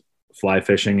besides fly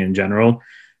fishing in general,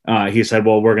 he said,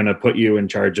 well, we're going to put you in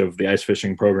charge of the ice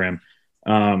fishing program.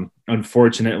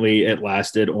 Unfortunately, it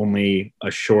lasted only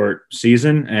a short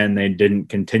season and they didn't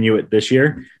continue it this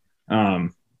year.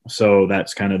 So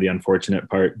that's kind of the unfortunate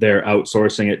part. They're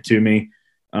outsourcing it to me.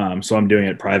 So I'm doing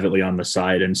it privately on the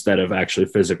side instead of actually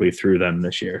physically through them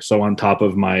this year. So on top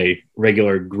of my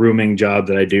regular grooming job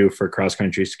that I do for cross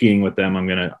country skiing with them, I'm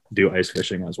going to do ice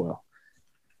fishing as well.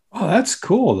 Oh, that's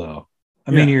cool though.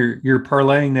 I mean, you're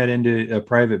parlaying that into a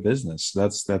private business.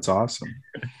 That's awesome.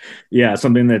 Yeah,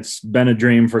 something that's been a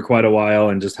dream for quite a while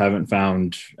and just haven't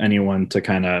found anyone to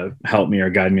kind of help me or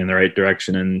guide me in the right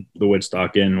direction. And the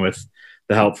Woodstock Inn, with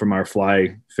the help from our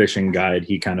fly fishing guide,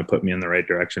 he kind of put me in the right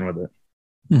direction with it.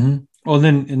 Mm-hmm. Well,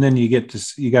 then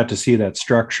you got to see that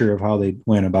structure of how they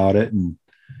went about it and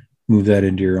move that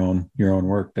into your own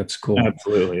work. That's cool.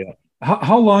 Absolutely. Yeah.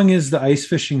 How long is the ice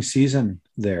fishing season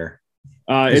there?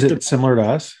 Is it similar to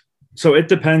us? So it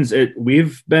depends.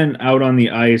 We've been out on the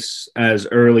ice as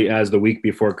early as the week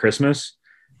before Christmas,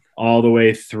 all the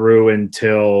way through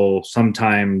until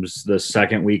sometimes the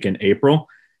second week in April.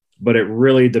 But it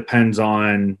really depends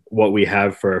on what we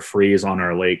have for a freeze on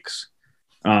our lakes.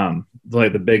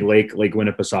 Like the big Lake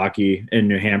Winnipesaukee in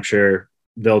New Hampshire,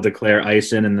 they'll declare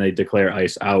ice in and they declare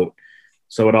ice out.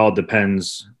 So it all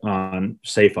depends on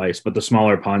safe ice. But the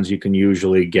smaller ponds you can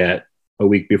usually get a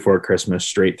week before Christmas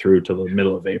straight through to the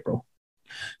middle of April.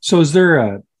 So is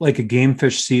there a game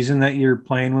fish season that you're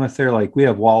playing with there? Like we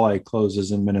have walleye closes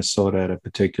in Minnesota at a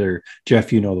particular,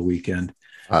 Jeff, you know, the weekend.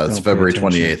 It's February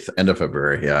 28th, end of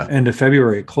February. Yeah. End of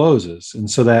February it closes. And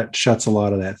so that shuts a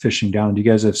lot of that fishing down. Do you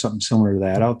guys have something similar to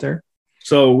that out there?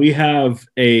 So we have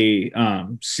a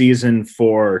season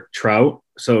for trout.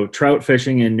 So trout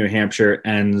fishing in New Hampshire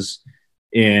ends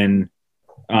in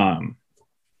the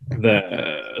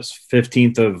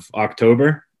 15th of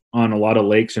October on a lot of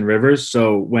lakes and rivers.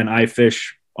 So when I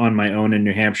fish on my own in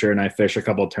New Hampshire and I fish a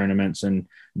couple of tournaments and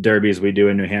derbies we do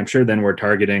in New Hampshire, then we're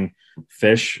targeting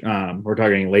fish. We're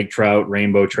targeting lake trout,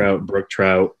 rainbow trout, brook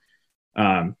trout,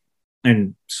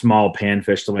 and small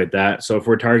panfish, stuff like that. So if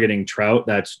we're targeting trout,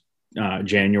 that's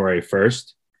January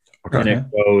 1st. Okay. And it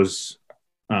goes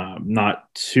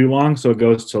not too long. So it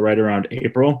goes till right around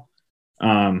April.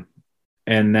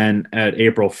 And then at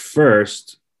April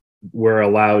 1st, we're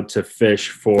allowed to fish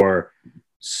for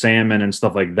salmon and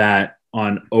stuff like that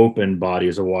on open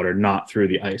bodies of water, not through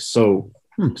the ice. So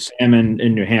salmon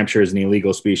in New Hampshire is an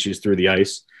illegal species through the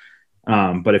ice.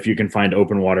 But if you can find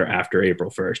open water after April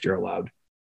 1st, you're allowed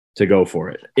to go for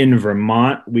it. In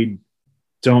Vermont, we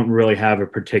don't really have a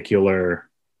particular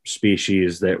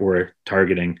species that we're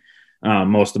targeting.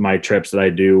 Most of my trips that I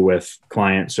do with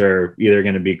clients are either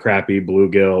going to be crappie,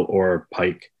 bluegill, or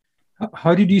pike.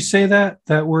 How did you say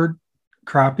that word,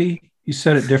 crappie? You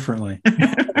said it differently.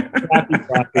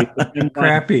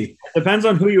 Crappie. Depends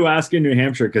on who you ask in New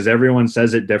Hampshire, because everyone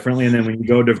says it differently. And then when you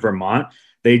go to Vermont,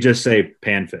 they just say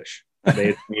panfish.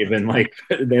 They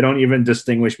don't even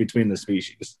distinguish between the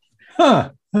species. Huh.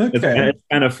 Okay. It's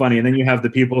kind of funny. And then you have the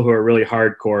people who are really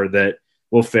hardcore that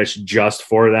will fish just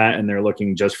for that, and they're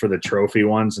looking just for the trophy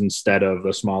ones instead of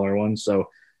the smaller ones. So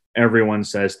everyone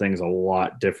says things a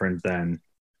lot different than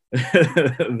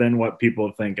what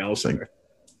people think elsewhere.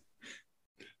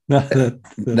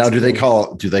 Now, do they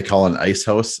call an ice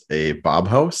house a bob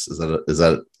house? Is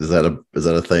that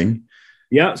a thing?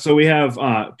 Yeah. So we have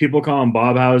people call them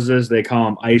bob houses. They call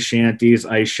them ice shanties,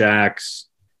 ice shacks.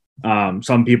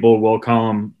 Some people will call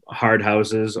them hard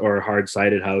houses or hard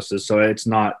sided houses. So it's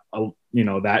not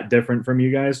that different from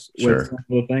you guys with some of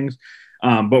the things.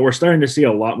 But we're starting to see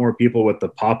a lot more people with the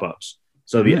pop-ups.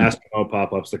 So the Eskimo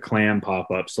pop-ups, the clam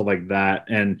pop-ups, stuff like that.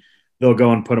 And they'll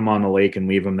go and put them on the lake and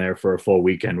leave them there for a full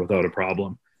weekend without a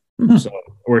problem. Mm-hmm. So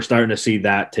we're starting to see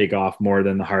that take off more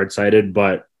than the hard-sided,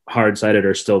 but hard-sided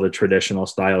are still the traditional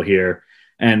style here.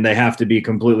 And they have to be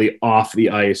completely off the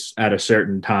ice at a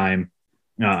certain time.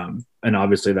 And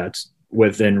obviously that's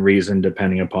within reason,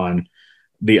 depending upon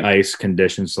the ice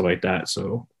conditions, stuff like that.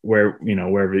 So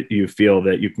wherever you feel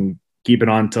that you can keep it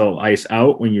on till ice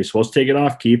out, when you're supposed to take it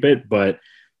off, keep it. But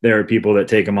there are people that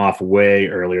take them off way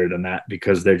earlier than that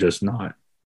because they're just not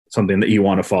something that you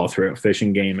want to fall through.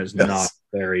 Fishing game is they're not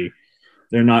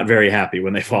very happy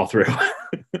when they fall through.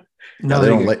 No,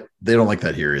 they don't like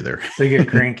that here either. They get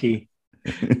cranky.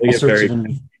 They get very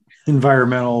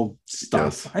environmental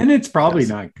stuff. Yes. And it's probably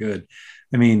not good.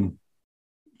 I mean,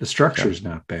 the structure's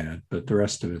not bad, but the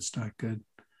rest of it's not good.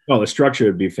 Well, the structure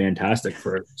would be fantastic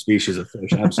for a species of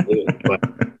fish, absolutely. But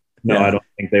no, I don't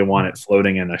think they want it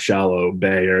floating in a shallow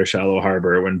bay or a shallow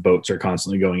harbor when boats are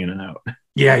constantly going in and out.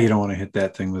 Yeah, you don't want to hit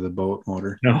that thing with a boat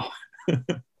motor. No.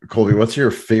 Colby, what's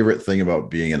your favorite thing about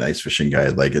being an ice fishing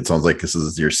guide? Like, it sounds like this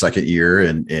is your second year,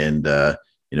 and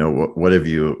what have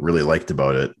you really liked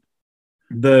about it?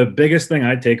 The biggest thing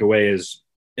I take away is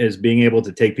being able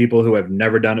to take people who have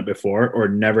never done it before or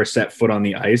never set foot on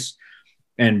the ice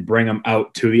and bring them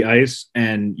out to the ice,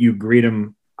 and you greet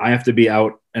them. I have to be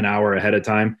out an hour ahead of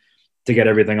time to get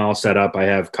everything all set up. I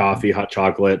have coffee, hot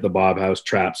chocolate, the Bob House,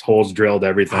 traps, holes drilled,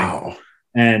 everything. Wow.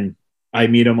 And I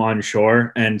meet them on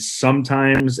shore. And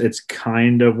sometimes it's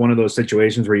kind of one of those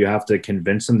situations where you have to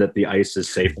convince them that the ice is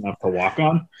safe enough to walk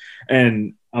on.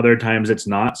 And other times it's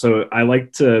not. So I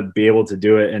like to be able to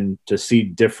do it and to see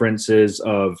differences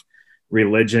of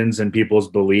religions and people's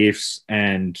beliefs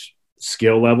and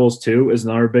skill levels too is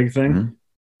another big thing. Mm-hmm.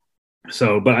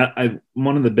 So, but I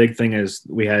one of the big thing is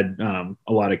we had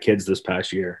a lot of kids this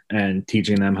past year, and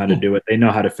teaching them how to do it. They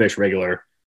know how to fish regular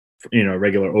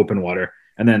open water,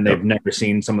 and then they've never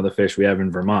seen some of the fish we have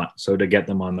in Vermont. So to get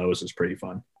them on those is pretty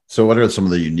fun. So what are some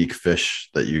of the unique fish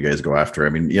that you guys go after?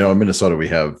 I mean, in Minnesota we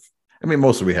have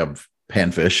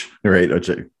panfish, right?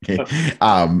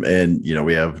 And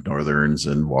we have northerns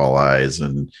and walleyes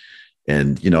and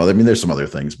there's some other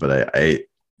things, but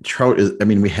trout is,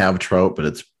 we have trout, but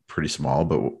it's pretty small.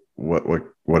 But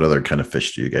what other kind of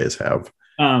fish do you guys have?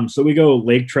 So we go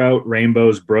lake trout,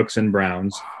 rainbows, brooks, and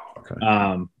browns.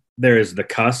 Okay. There is the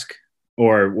cusk,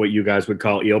 or what you guys would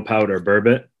call eel pout or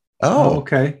burbot. Oh,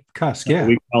 okay. Cusk, yeah.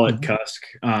 We call it cusk.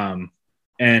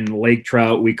 And lake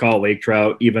trout, we call lake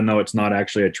trout, even though it's not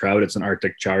actually a trout, it's an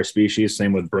Arctic char species.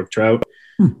 Same with brook trout.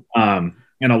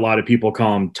 And a lot of people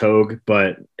call them togue,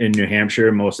 but in New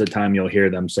Hampshire, most of the time you'll hear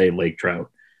them say lake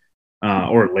trout.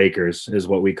 Or Lakers is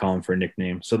what we call them for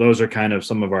nickname. So those are kind of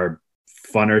some of our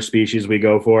funner species we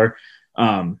go for.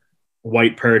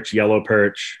 White perch, yellow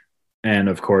perch, and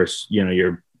of course,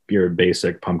 your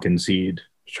basic pumpkin seed.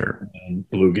 Sure. And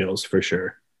bluegills for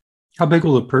sure. How big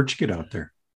will the perch get out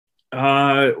there?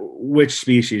 Which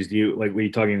species do you like? Were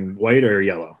you talking white or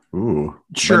yellow? Ooh,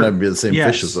 sure. Might not be the same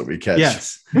fishes that we catch.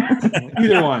 Yes,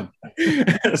 either one.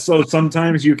 So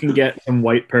sometimes you can get some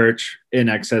white perch in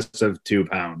excess of 2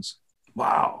 pounds.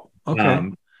 Wow.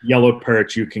 Okay. Yellow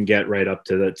perch you can get right up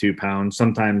to the 2 pounds.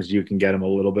 Sometimes you can get them a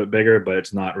little bit bigger, but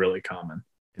it's not really common.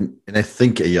 And I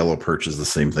think a yellow perch is the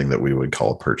same thing that we would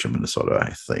call a perch in Minnesota.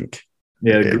 I think.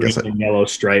 Yeah, green and yellow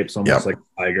stripes, almost like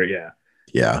a tiger.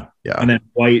 Yeah. And then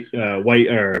white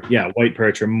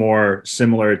perch are more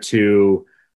similar to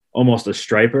almost a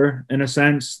striper in a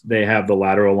sense. They have the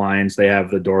lateral lines. They have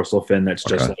the dorsal fin that's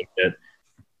just like it.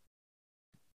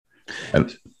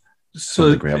 So I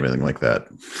don't think we have anything like that.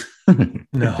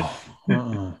 No.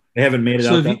 They haven't made it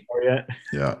out that far yet.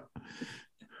 Yeah.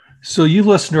 So you've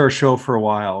listened to our show for a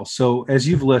while. So as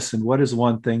you've listened, what is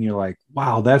one thing you're like,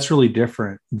 wow, that's really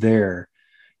different there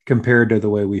compared to the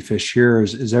way we fish here?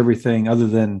 Is everything other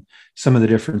than some of the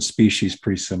different species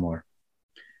pretty similar?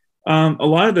 A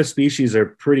lot of the species are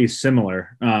pretty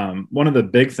similar. One of the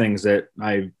big things that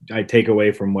I take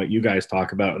away from what you guys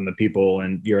talk about and the people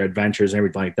and your adventures and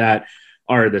everything like that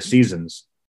are the seasons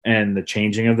and the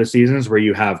changing of the seasons, where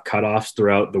you have cutoffs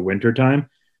throughout the winter time.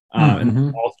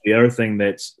 And also the other thing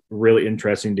that's really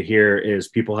interesting to hear is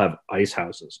people have ice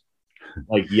houses,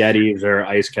 like Yetis or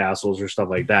ice castles or stuff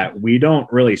like that. We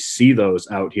don't really see those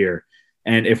out here.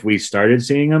 And if we started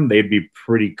seeing them, they'd be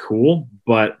pretty cool.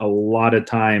 But a lot of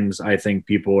times I think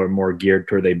people are more geared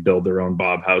toward they build their own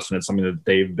Bob house, and it's something that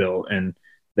they've built and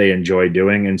they enjoy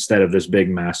doing, instead of this big,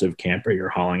 massive camper you're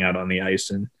hauling out on the ice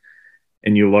and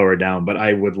you lower down. But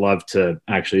I would love to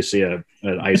actually see an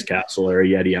ice castle or a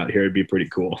Yeti out here. It'd be pretty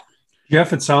cool.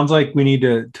 Jeff, it sounds like we need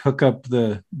to hook up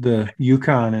the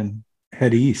Yukon and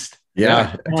head east.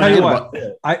 Yeah. I tell you what,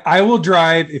 I will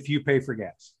drive if you pay for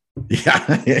gas. Yeah.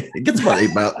 It gets about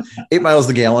 8 miles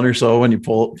a gallon or so when you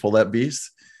pull that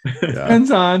beast. Yeah. Depends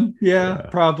on. Yeah,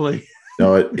 probably.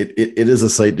 No, it is a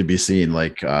sight to be seen.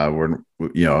 Like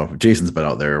Jason's been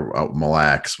out there out in Mille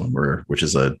Lacs which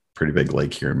is a pretty big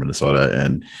lake here in Minnesota,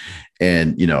 and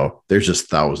there's just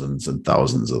thousands and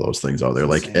thousands of those things out there.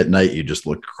 Like at night, you just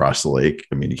look across the lake.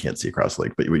 I mean, you can't see across the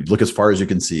lake, but you look as far as you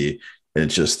can see, and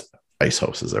it's just ice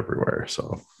houses everywhere.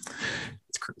 So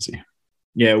it's crazy.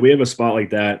 Yeah, we have a spot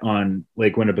like that on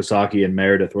Lake Winnipesaukee in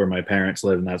Meredith, where my parents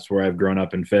live, and that's where I've grown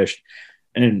up and fished.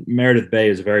 And Meredith Bay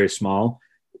is very small,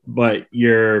 but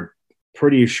you're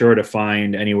pretty sure to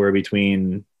find anywhere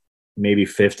between maybe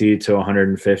 50 to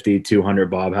 150,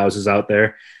 200 Bob houses out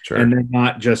there. Sure. And they're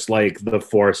not just like the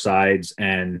four sides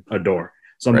and a door.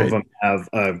 Some of them have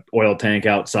a oil tank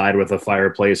outside with a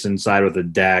fireplace inside with a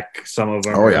deck. Some of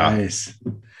them Nice.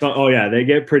 They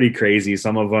get pretty crazy.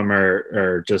 Some of them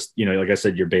are just, like I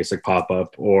said, your basic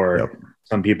pop-up, or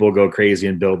some people go crazy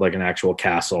and build like an actual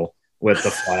castle with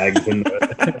the flags and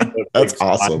the that's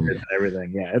awesome and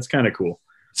everything. Yeah, it's kind of cool.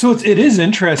 So it is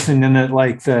interesting in that,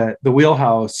 like the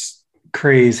wheelhouse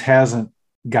craze hasn't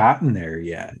gotten there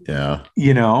yet. Yeah.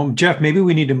 Jeff, maybe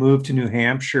we need to move to New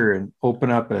Hampshire and open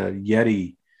up a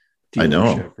Yeti I know.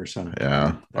 dealership or something.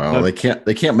 Yeah. Well, they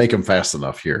can't make them fast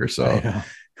enough here. So,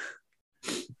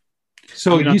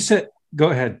 so you said,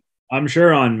 go ahead. I'm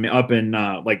sure up in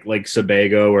like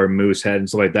Sebago or Moosehead and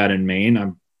stuff like that in Maine,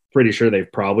 I'm pretty sure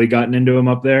they've probably gotten into them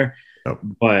up there. Yep.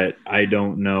 But I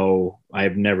don't know.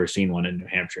 I've never seen one in New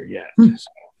Hampshire yet.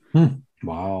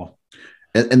 Wow.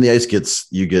 And the ice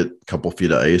you get a couple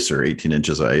feet of ice or 18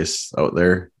 inches of ice out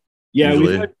there. Yeah,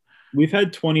 usually. we've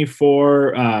had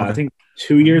 24. I think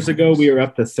 2 years ago we were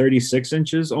up to 36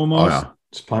 inches almost. Oh, yeah.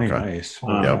 It's plenty of ice.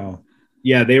 Wow.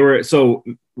 Yeah, they were. So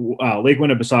Lake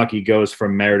Winnipesaukee goes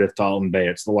from Meredith to Alton Bay.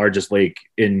 It's the largest lake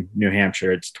in New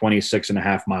Hampshire. It's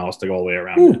 26.5 miles to go all the way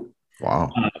around it.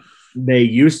 Wow. They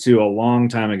used to, a long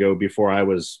time ago, before I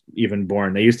was even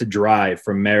born, they used to drive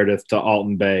from Meredith to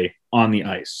Alton Bay on the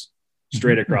ice,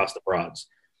 straight across the Broads.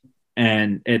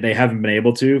 And they haven't been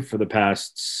able to for the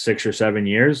past 6 or 7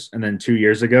 years. And then 2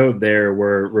 years ago, there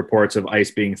were reports of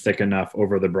ice being thick enough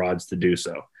over the Broads to do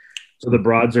so. So the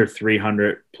Broads are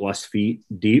 300 plus feet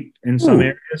deep in some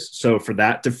areas. So for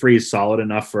that to freeze solid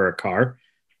enough for a car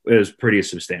is pretty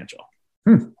substantial.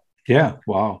 Yeah.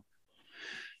 Wow.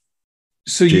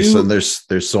 So Jason,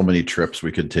 there's so many trips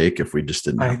we could take if we just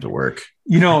didn't have to work.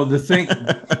 The thing,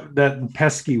 that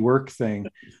pesky work thing,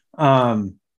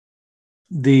 and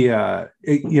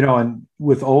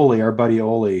with Ole, our buddy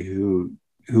Ole, who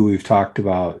we've talked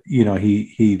about,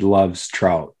 he loves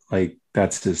trout. Like,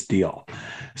 that's his deal.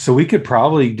 So we could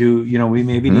probably do, we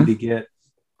maybe need to get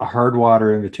a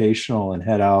Hardwater Invitational and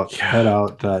head out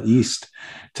east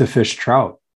to fish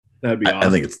trout. That'd be awesome.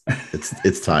 I think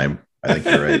it's time. I think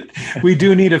you're right. We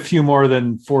do need a few more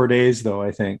than 4 days, though,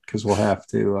 I think, because we'll have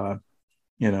to,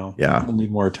 we'll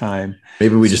need more time.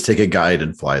 Maybe we just take a guide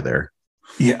and fly there.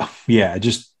 Yeah. Yeah.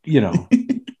 Just,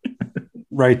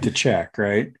 write the check,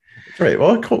 right? Right.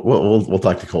 Well, we'll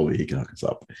talk to Colby. He can hook us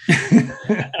up.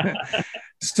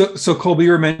 So Colby,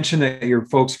 you were mentioning that your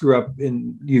folks grew up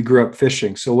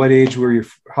fishing. So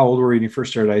how old were you when you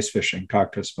first started ice fishing?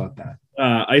 Talk to us about that.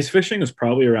 Ice fishing was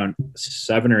probably around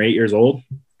 7 or 8 years old.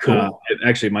 Cool. It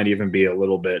actually might even be a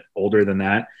little bit older than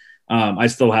that. I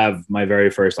still have my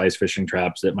very first ice fishing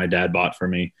traps that my dad bought for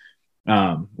me.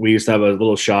 We used to have a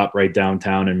little shop right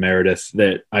downtown in Meredith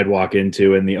that I'd walk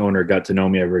into, and the owner got to know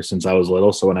me ever since I was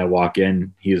little. So when I walk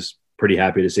in, he's pretty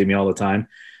happy to see me all the time.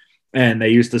 And they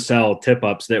used to sell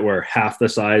tip-ups that were half the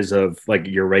size of like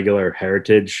your regular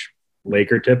Heritage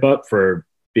Laker tip-up for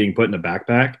being put in a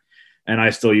backpack. And I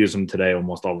still use them today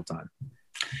almost all the time.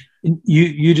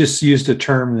 You just used a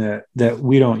term that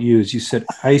we don't use. You said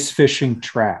ice fishing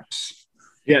traps.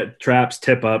 Yeah, traps,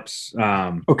 tip-ups.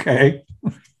 Okay.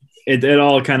 It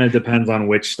all kind of depends on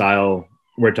which style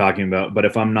we're talking about. But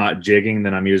if I'm not jigging,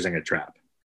 then I'm using a trap.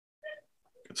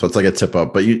 So it's like a tip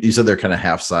up, but you said they're kind of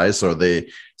half size. So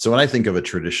when I think of a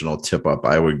traditional tip up,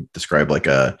 I would describe like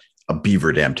a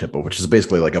beaver dam tip up, which is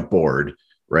basically like a board,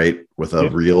 right? With a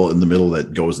reel in the middle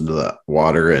that goes into the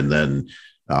water, and then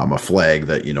a flag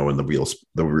that, when the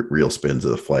reel spins,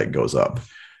 the flag goes up.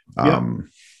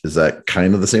 Is that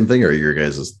kind of the same thing, or are your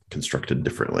guys constructed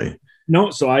differently? No.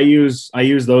 So I use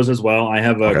those as well. I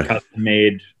have a custom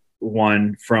made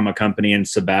one from a company in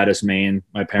Sabattis, Maine.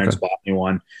 My parents bought me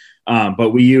one.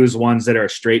 But we use ones that are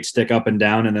straight stick up and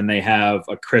down, and then they have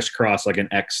a crisscross, like an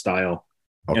X style,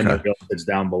 and the reel is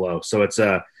down below. So it's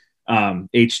a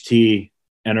HT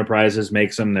Enterprises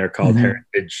makes them. They're called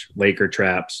Heritage Laker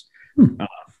traps.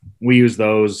 We use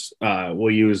those.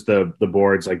 We'll use the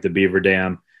boards like the Beaver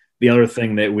Dam. The other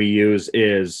thing that we use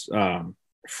is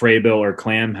Fraybill or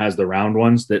Clam has the round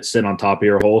ones that sit on top of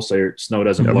your hole so your snow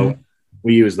doesn't blow.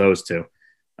 We use those too.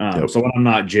 So when I'm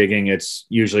not jigging, it's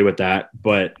usually with that,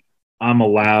 but I'm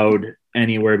allowed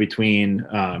anywhere between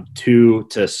 2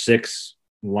 to 6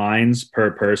 lines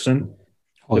per person.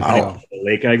 Depending on the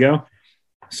lake I go.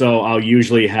 So I'll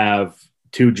usually have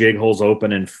 2 jig holes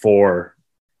open and 4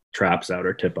 traps out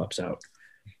or tip ups out,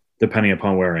 depending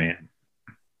upon where I am.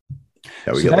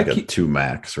 Yeah, we get like a 2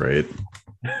 max, right?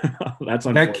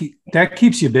 That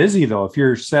keeps you busy though. If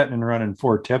you're setting and running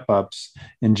 4 tip ups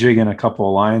and jigging a couple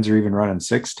of lines, or even running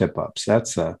 6 tip ups,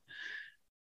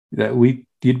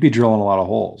 you'd be drilling a lot of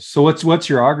holes. So what's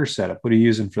your auger setup? What are you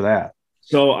using for that?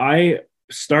 So I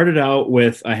started out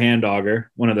with a hand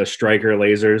auger, one of the Striker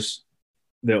lasers,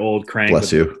 the old crank.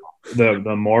 Bless you.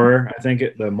 The Mora, I think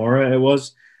the Mora it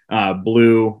was.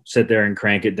 Blue, sit there and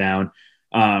crank it down.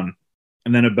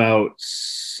 And then about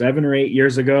 7 or 8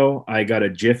 years ago, I got a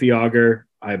Jiffy auger.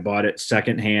 I bought it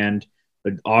secondhand.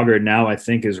 The auger now I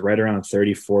think is right around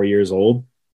 34 years old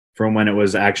from when it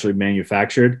was actually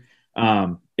manufactured.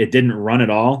 It didn't run at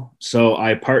all. So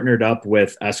I partnered up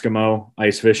with Eskimo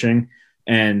Ice Fishing,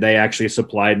 and they actually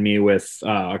supplied me with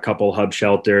a couple hub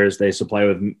shelters. They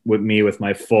supply with me with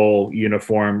my full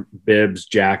uniform, bibs,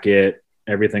 jacket,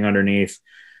 everything underneath.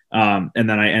 And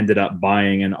then I ended up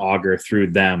buying an auger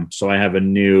through them. So I have a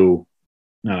new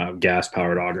gas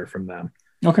powered auger from them.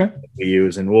 Okay. We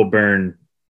use, and we'll burn,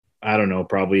 I don't know,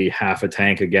 probably half a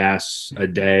tank of gas a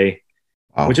day,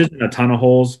 which isn't a ton of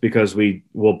holes because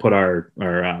we'll put our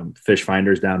fish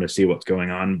finders down to see what's going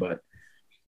on. But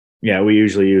yeah, we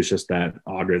usually use just that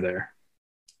auger there.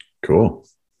 Cool.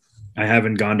 I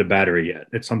haven't gone to battery yet.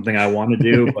 It's something I want to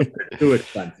do, but it's too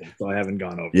expensive, so I haven't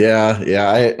gone over.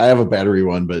 Yeah. I have a battery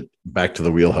one, but back to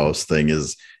the wheelhouse thing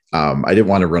is, I didn't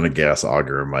want to run a gas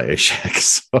auger in my A-Shack,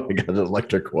 so I got an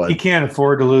electric one. You can't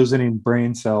afford to lose any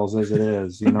brain cells as it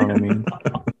is. You know what I mean?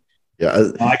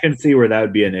 Yeah. I can see where that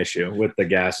would be an issue with the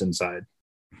gas inside.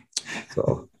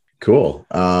 So cool.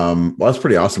 Well, that's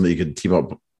pretty awesome that you could team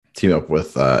up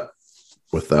with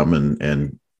them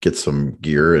and get some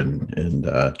gear and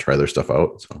try their stuff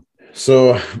out.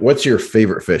 So what's your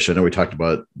favorite fish? I know we talked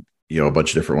about, a bunch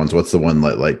of different ones. What's the one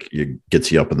that like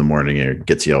gets you up in the morning and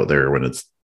gets you out there when it's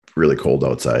really cold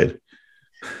outside?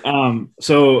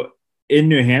 So in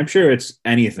New Hampshire, it's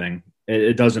anything.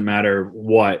 It doesn't matter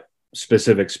what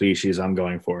specific species I'm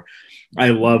going for. I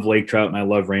love lake trout and I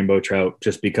love rainbow trout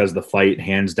just because the fight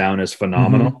hands down is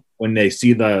phenomenal. Mm-hmm. When they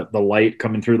see the light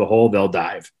coming through the hole, they'll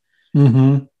dive.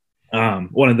 Mm-hmm.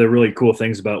 One of the really cool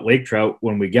things about lake trout,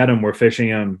 when we get them, we're fishing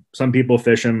them. Some people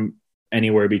fish them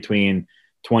anywhere between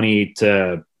 20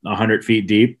 to 100 feet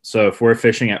deep. So if we're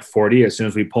fishing at 40, as soon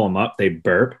as we pull them up, they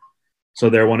burp. So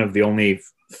they're one of the only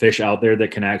fish out there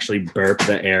that can actually burp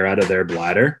the air out of their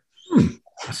bladder,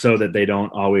 so that they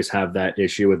don't always have that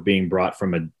issue with being brought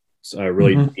from a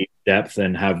really deep depth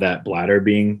and have that bladder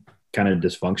being kind of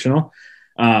dysfunctional.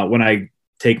 When I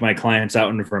take my clients out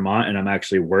in Vermont and I'm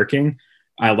actually working,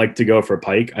 I like to go for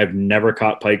pike. I've never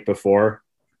caught pike before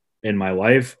in my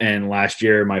life. And last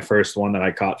year, my first one that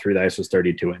I caught through the ice was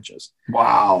 32 inches.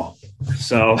 Wow.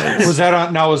 So was that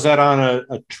on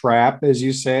a trap, as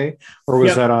you say, or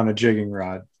was that on a jigging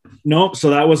rod? Nope. So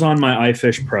that was on my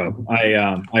iFish Pro.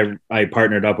 I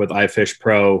partnered up with iFish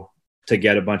Pro to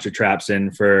get a bunch of traps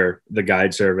in for the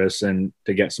guide service and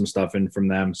to get some stuff in from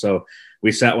them. So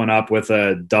we set one up with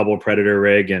a double predator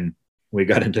rig and we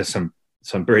got into some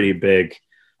pretty big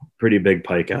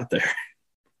pike out there.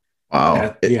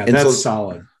 Wow. That's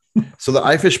solid. So the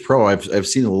iFish Pro, I've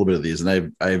seen a little bit of these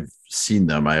and I've seen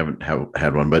them. I haven't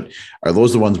had one, but are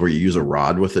those the ones where you use a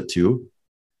rod with it too?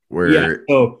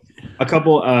 So a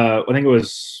couple, I think it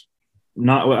was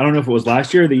not, I don't know if it was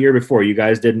last year or the year before, you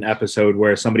guys did an episode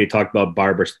where somebody talked about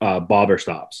bobber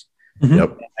stops. Mm-hmm.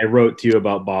 Yep. I wrote to you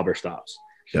about bobber stops.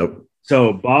 Yep.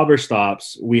 So bobber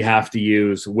stops, we have to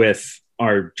use with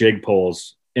our jig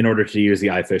poles in order to use the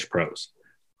iFish Pros,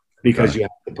 because you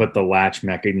have to put the latch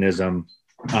mechanism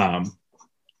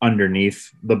underneath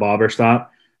the bobber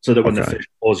stop so that when the fish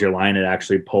pulls your line, it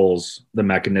actually pulls the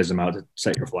mechanism out to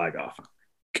set your flag off.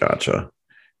 Gotcha.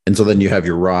 And so then you have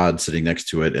your rod sitting next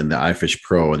to it and the iFish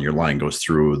Pro, and your line goes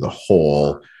through the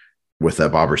hole with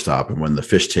that bobber stop. And when the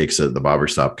fish takes it, the bobber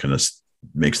stop kind of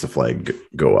makes the flag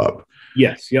go up.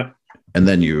 Yes. Yep. And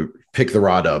then you pick the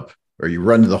rod up or you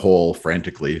run to the hole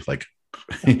frantically, like,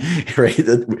 right.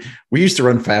 We used to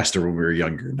run faster when we were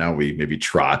younger. Now we maybe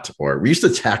trot, or we used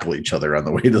to tackle each other on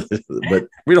the way to but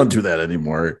we don't do that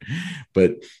anymore.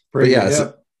 But yeah.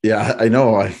 So, yeah, I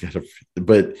know.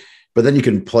 But then you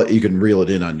can reel it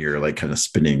in on your like kind of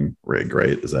spinning rig,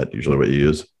 right? Is that usually what you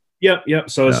use? Yep.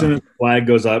 So as soon as the flag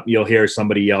goes up, you'll hear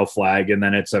somebody yell flag, and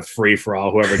then it's a free for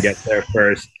all. Whoever gets there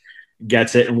first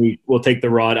gets it, and we'll take the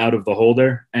rod out of the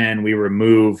holder and we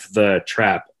remove the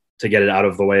trap to get it out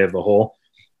of the way of the hole.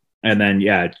 And then,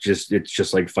 it's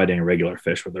just like fighting a regular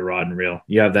fish with a rod and reel.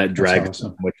 You have that drag,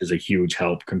 which is a huge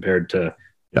help compared to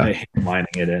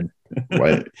winding it in.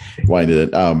 Wind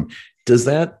it in. Does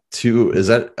that too? Is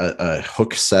that a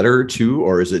hook setter too,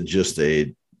 or is it just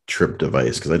a trip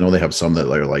device? Because I know they have some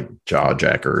that are like jaw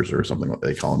jackers or something like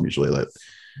they call them usually.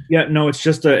 Yeah, no, it's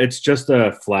just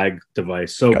a flag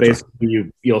device. So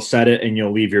basically, you'll set it and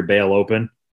you'll leave your bail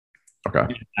open. Okay,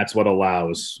 and that's what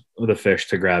allows the fish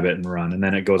to grab it and run, and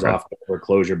then it goes off or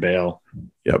close your bail.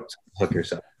 Yep, hook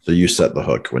yourself. So you set the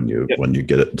hook when you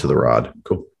get it to the rod.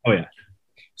 Cool. Oh yeah.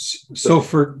 So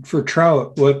for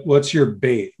trout, what's your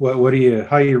bait? How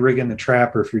are you rigging the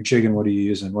trap, or if you're jigging, what are you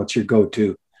using? What's your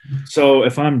go-to? So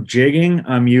if I'm jigging,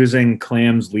 I'm using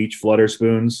Clams leech flutter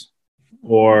spoons,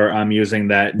 or I'm using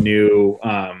that new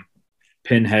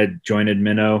pinhead jointed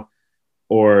minnow,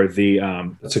 or the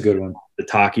that's a good one. the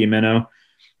Taki minnow.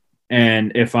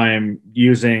 And if I'm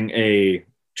using a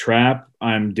trap,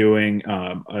 I'm doing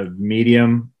a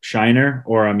medium shiner,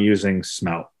 or I'm using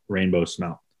smelt, rainbow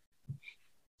smelt.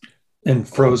 And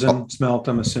frozen smelt,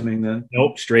 I'm assuming then.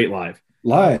 Nope, straight live.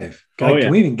 Live. Oh, yeah.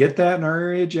 Can we even get that in our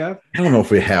area, Jeff? I don't know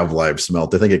if we have live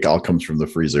smelt. I think it all comes from the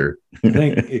freezer. I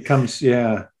think it comes,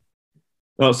 yeah.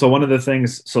 Well, so one of the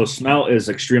things, so smelt is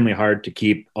extremely hard to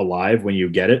keep alive when you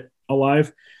get it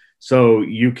alive. So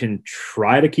you can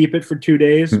try to keep it for 2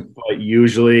 days, but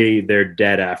usually they're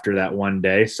dead after that one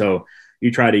day. So you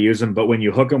try to use them, but when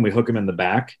you hook them, we hook them in the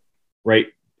back, right?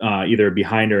 Either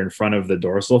behind or in front of the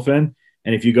dorsal fin.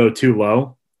 And if you go too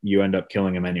low, you end up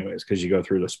killing them anyways, because you go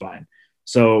through the spine.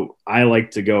 So I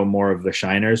like to go more of the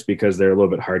shiners because they're a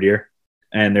little bit hardier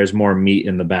and there's more meat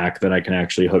in the back that I can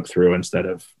actually hook through instead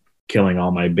of killing all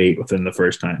my bait within the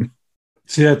first time.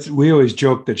 See, we always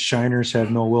joke that shiners have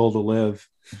no will to live.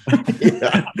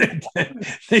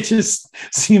 They just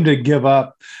seem to give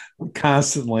up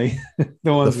constantly.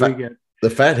 The ones we get. The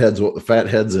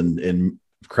fatheads and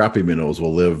crappie minnows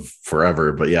will live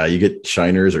forever. But yeah, you get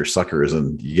shiners or suckers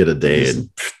and you get a day and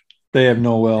they have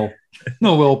no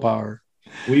willpower.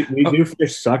 We do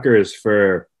fish suckers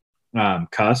for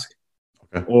cusk,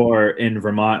 okay. Or in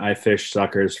Vermont, I fish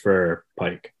suckers for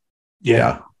pike.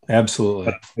 Yeah, absolutely.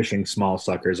 But I'm fishing small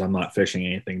suckers. I'm not fishing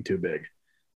anything too big.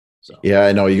 So yeah,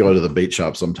 I know you go to the bait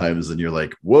shop sometimes and you're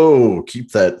like, whoa,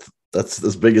 keep that. That's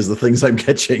as big as the things I'm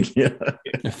catching. Yeah.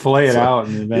 Fillet it out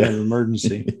in the event of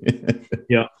emergency.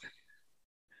 Yeah.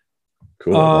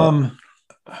 Cool.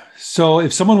 So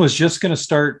if someone was just going to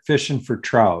start fishing for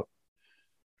trout,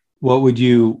 what would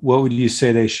you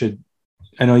say they should?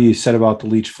 I know you said about the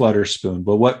leech flutter spoon,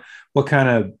 but what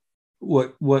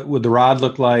would the rod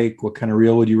look like? What kind of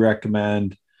reel would you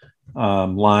recommend?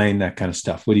 Line, that kind of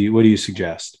stuff. What do you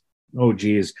suggest? Oh,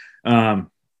 geez. I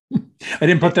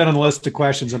didn't put that on the list of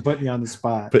questions. I'm putting you on the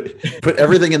spot. Put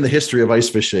everything in the history of ice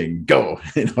fishing. Go.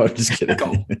 I'm just kidding.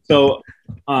 Go. So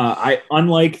I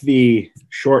unlike the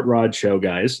short rod show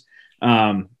guys,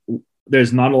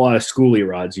 there's not a lot of schoolie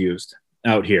rods used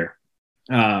out here.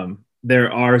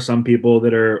 There are some people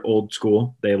that are old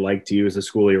school. They like to use the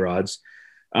schoolie rods.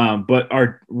 But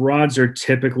our rods are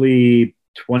typically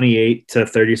 28 to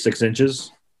 36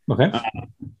 inches. Okay.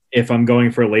 If I'm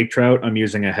going for lake trout, I'm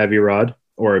using a heavy rod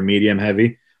or a medium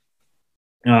heavy.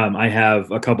 I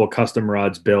have a couple custom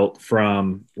rods built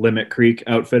from Limit Creek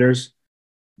Outfitters.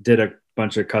 Did a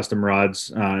bunch of custom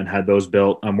rods and had those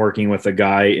built. I'm working with a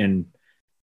guy in,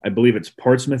 I believe it's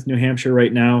Portsmouth, New Hampshire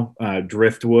right now,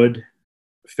 Driftwood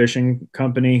Fishing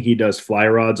Company. He does fly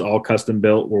rods, all custom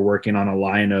built. We're working on a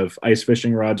line of ice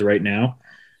fishing rods right now.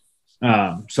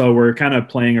 So we're kind of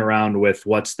playing around with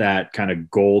what's that kind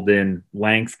of golden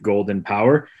length, golden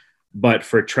power. But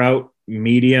for trout,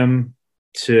 medium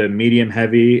to medium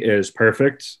heavy is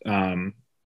perfect.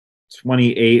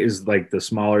 28 is like the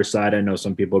smaller side. I know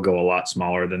some people go a lot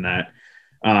smaller than that.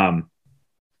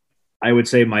 I would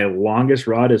say my longest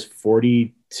rod is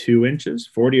 42 inches,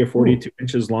 40 or 42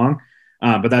 inches long.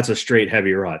 But that's a straight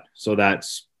heavy rod. So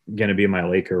that's going to be my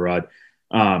Laker rod.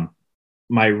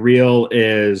 My reel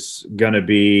is going to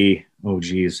be, oh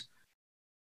geez,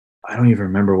 I don't even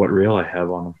remember what reel I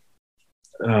have on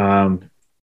them.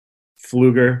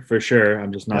 Fluger for sure.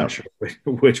 I'm just not sure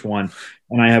which one.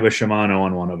 And I have a Shimano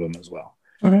on one of them as well.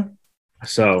 Okay.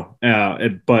 So,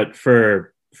 but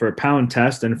for pound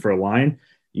test and for line,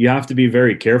 you have to be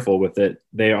very careful with it.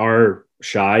 They are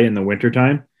shy in the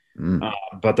wintertime,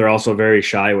 but they're also very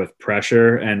shy with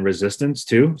pressure and resistance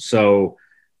too. So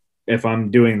if I'm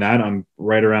doing that, I'm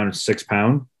right around 6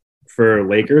 pound for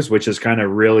Lakers, which is kind of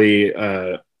really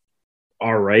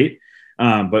all right.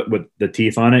 But with the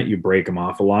teeth on it, you break them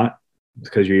off a lot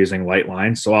because you're using light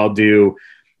lines. So I'll do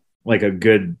like a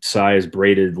good size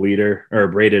braided leader or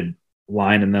braided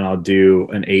line, and then I'll do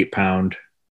an 8 pound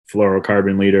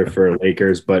fluorocarbon leader for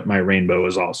Lakers, but my rainbow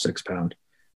is all 6 pound.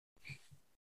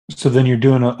 So then you're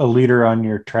doing a leader on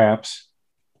your traps.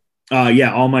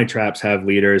 Yeah, all my traps have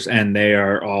leaders, and they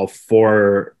are all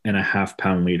 4.5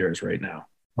 pound leaders right now.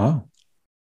 Wow.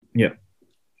 Yep.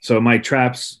 So my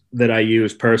traps that I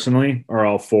use personally are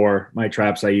all 4. My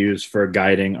traps I use for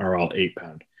guiding are all 8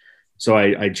 pound. So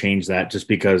I changed that just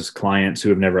because clients who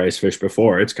have never ice fished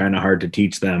before, it's kind of hard to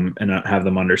teach them and not have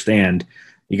them understand.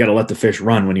 You got to let the fish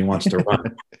run when he wants to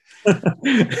run.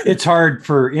 It's hard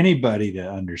for anybody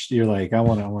to understand. You're like, I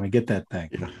want to get that thing.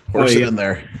 Horse it in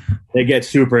there. They get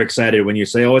super excited when you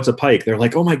say, "Oh, it's a pike." They're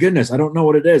like, "Oh my goodness, I don't know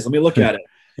what it is. Let me look at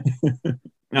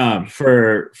it."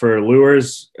 For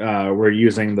lures, we're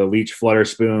using the leech flutter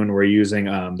spoon. We're using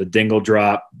the dingle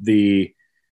drop, the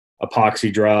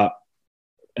epoxy drop.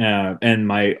 and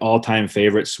my all-time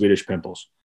favorite, Swedish pimples.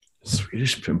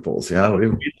 Swedish pimples. Yeah.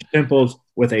 Swedish pimples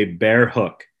with a bare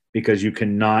hook, because you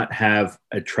cannot have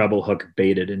a treble hook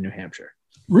baited in New Hampshire.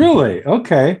 Really?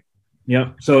 Okay.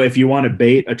 Yep. So if you want to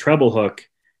bait a treble hook,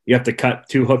 you have to cut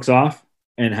 2 hooks off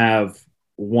and have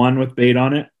one with bait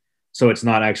on it. So it's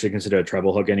not actually considered a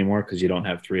treble hook anymore because you don't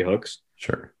have 3 hooks.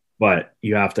 Sure. But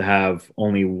you have to have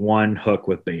only 1 hook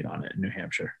with bait on it in New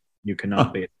Hampshire. You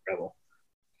cannot bait a treble.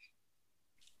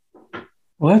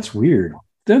 Well, that's weird.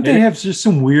 Don't they have just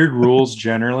some weird rules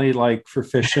generally, like for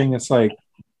fishing? It's like,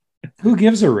 who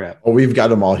gives a rip? Oh, we've got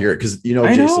them all here because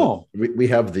I Jason, know. we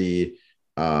have the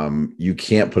you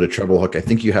can't put a treble hook. I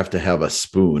think you have to have a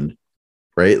spoon,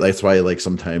 right? That's why like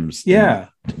sometimes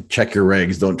check your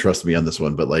regs. Don't trust me on this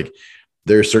one, but like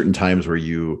there are certain times where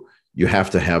you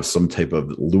have to have some type of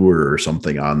lure or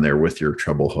something on there with your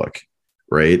treble hook,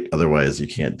 right? Otherwise you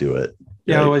can't do it.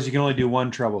 Yeah, right? otherwise you can only do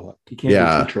 1 treble hook. You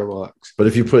can't do 2 treble hooks. But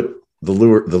if you put the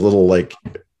lure, the little like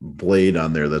blade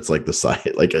on there that's like the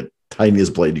side, like a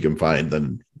tiniest blade you can find,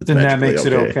 then that makes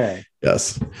it okay.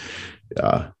 Yes.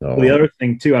 Yeah. No. Well, the other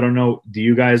thing too, I don't know, do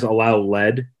you guys allow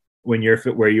lead when you're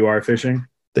where you are fishing?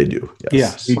 They do.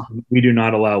 Yes. We do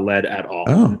not allow lead at all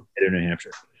in New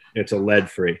Hampshire. It's a lead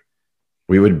free.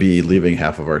 We would be leaving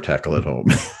half of our tackle at home,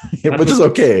 which is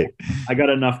okay. I got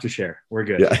enough to share. We're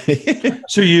good. Yeah.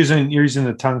 So you're using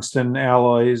the tungsten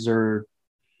alloys or?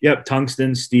 Yep.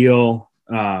 Tungsten, steel,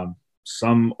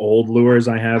 some old lures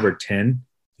I have are tin.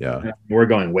 Yeah. We're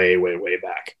going way, way, way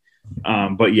back.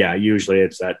 But yeah, usually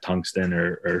it's that tungsten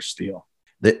or steel.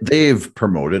 They've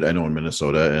promoted, I know in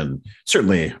Minnesota, and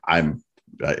certainly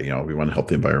we want to help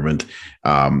the environment.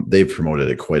 They've promoted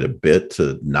it quite a bit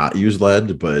to not use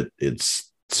lead, but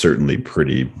it's certainly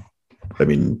pretty, I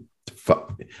mean,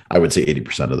 I would say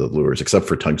 80% of the lures, except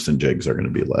for tungsten jigs, are going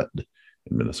to be lead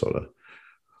in Minnesota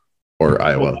or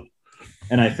Iowa.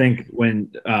 And I think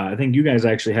I think you guys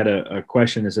actually had a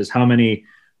question that says how many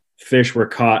fish were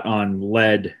caught on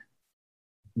lead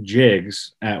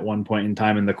jigs at one point in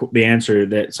time, and the answer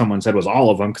that someone said was all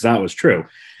of them, because that was true.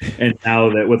 And now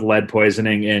that with lead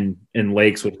poisoning in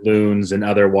lakes with loons and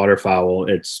other waterfowl,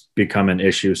 it's become an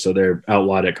issue, so they're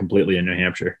outlawed it completely in New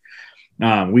Hampshire.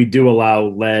 We do allow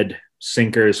lead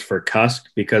sinkers for cusk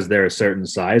because they're a certain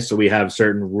size, so we have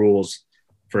certain rules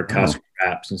for cusk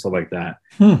traps and stuff like that.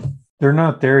 They're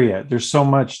not there yet. There's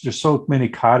so many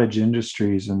cottage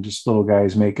industries and just little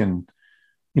guys making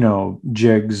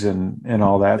jigs and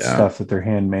all that stuff that they're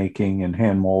hand making and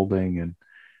hand molding. And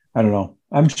I don't know.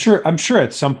 I'm sure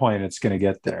at some point it's going to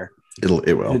get there. It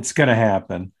will. It's going to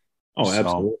happen. Oh,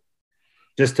 absolutely.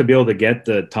 Just to be able to get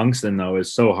the tungsten though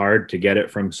is so hard to get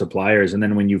it from suppliers. And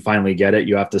then when you finally get it,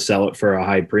 you have to sell it for a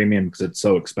high premium because it's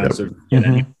so expensive.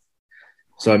 Yep.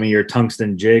 So, I mean, your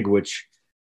tungsten jig, which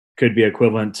could be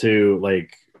equivalent to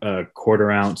like a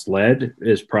 1/4 ounce lead,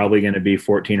 is probably going to be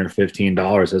 $14 or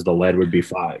 $15 as the lead would be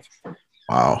 $5.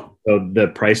 Wow. So the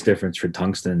price difference for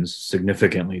tungsten is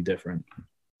significantly different.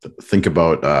 Think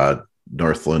about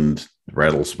Northland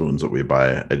rattle spoons that we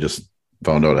buy. I just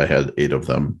found out I had 8 of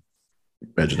them.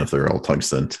 Imagine if they're all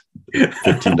tungsten.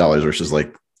 $15 versus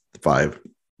like $5.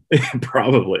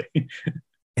 Probably.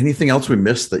 Anything else we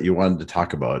missed that you wanted to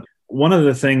talk about? One of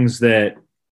the things that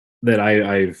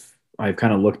I've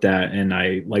kind of looked at and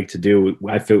I like to do,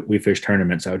 we fish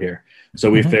tournaments out here. So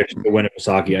we fished the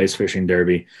Winnipesaukee Ice Fishing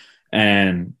Derby,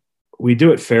 and we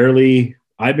do it fairly.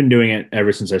 I've been doing it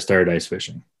ever since I started ice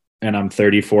fishing, and I'm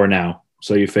 34 now.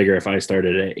 So you figure if I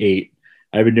started at 8,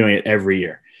 I've been doing it every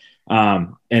year.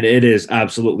 And it is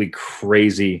absolutely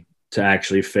crazy to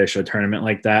actually fish a tournament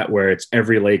like that, where it's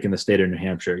every lake in the state of New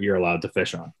Hampshire you're allowed to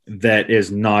fish on. That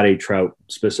is not a trout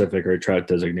specific or trout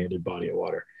designated body of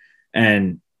water.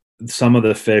 And some of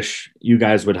the fish you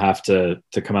guys would have to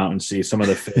come out and see. Some of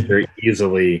the fish are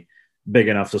easily big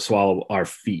enough to swallow our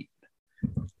feet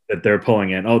that they're pulling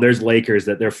in. Oh, there's Lakers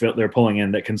that they're pulling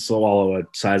in that can swallow a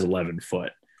size 11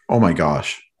 foot. Oh my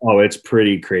gosh. Oh, it's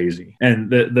pretty crazy. And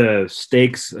the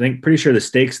stakes, pretty sure the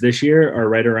stakes this year are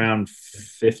right around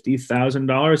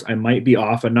 $50,000. I might be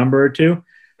off a number or two.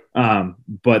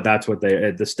 But that's what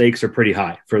the stakes are pretty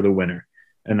high for the winner.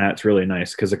 And that's really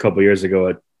nice because a couple years ago,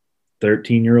 a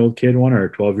 13-year-old kid won or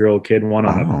a 12-year-old kid won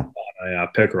on a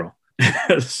pickerel.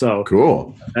 So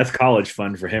cool. That's college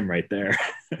fun for him right there.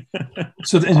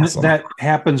 So awesome. That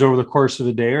happens over the course of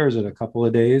the day, or is it a couple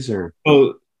of days? Or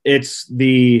it's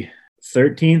the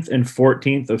 13th and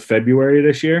 14th of February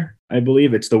this year, I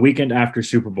believe. It's the weekend after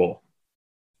Super Bowl.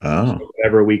 Oh. So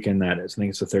whatever weekend that is. I think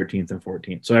it's the 13th and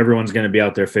 14th. So everyone's going to be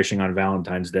out there fishing on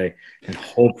Valentine's Day, and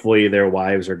hopefully their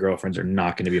wives or girlfriends are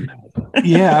not going to be mad.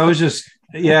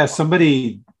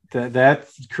 Somebody that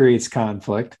creates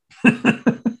conflict.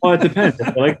 Well, it depends.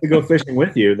 If they like to go fishing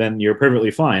with you, then you're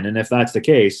perfectly fine. And if that's the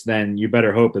case, then you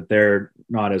better hope that they're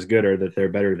not as good or that they're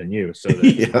better than you, so that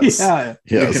Yes.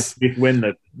 Yes. you can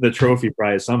win the trophy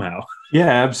prize somehow. Yeah,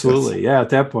 absolutely. Yeah, at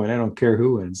that point, I don't care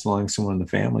who wins, as long as someone in the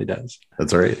family does.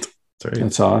 That's right.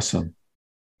 That's awesome.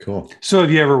 Cool. So,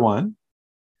 have you ever won?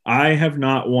 I have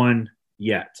not won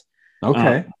yet.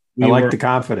 Okay. I like the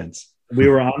confidence. We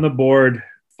were on the board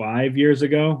 5 years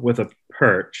ago with a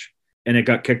perch, and it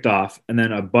got kicked off. And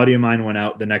then a buddy of mine went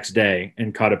out the next day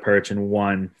and caught a perch and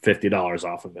won $50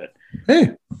 off of it.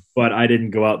 Hey. But I didn't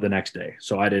go out the next day,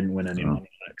 so I didn't win any money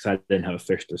because I didn't have a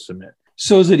fish to submit.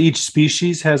 So is it each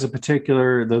species has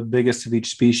the biggest of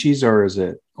each species, or is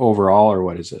it overall, or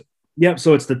what is it? Yep.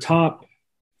 So it's the top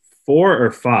 4 or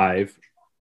 5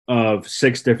 of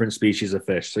 6 different species of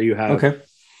fish. So you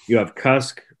have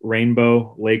cusk,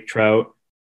 rainbow, lake trout,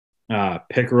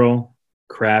 pickerel,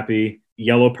 crappie,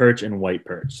 yellow perch, and white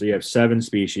perch. So you have 7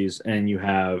 species, and you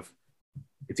have,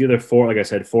 it's either 4, like I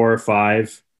said, 4 or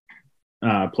 5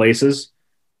 places,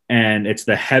 and it's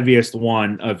the heaviest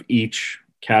one of each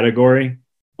category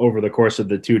over the course of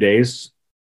the 2 days.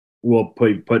 We'll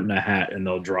put in a hat, and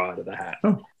they'll draw out of the hat.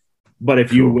 Oh. But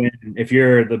if you win, if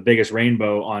you're the biggest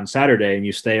rainbow on Saturday and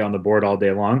you stay on the board all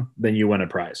day long, then you win a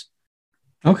prize.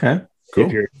 Okay. Cool.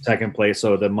 If you're second place,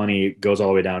 so the money goes all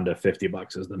the way down to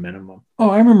 $50 is the minimum. Oh,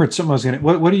 I remember something I was going to.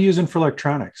 What are you using for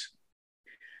electronics?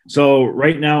 So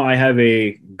right now I have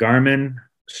a Garmin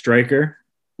Striker,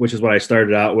 which is what I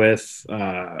started out with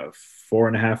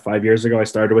 4.5, 5 years ago. I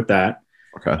started with that.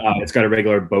 Okay. It's got a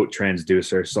regular boat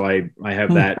transducer, so I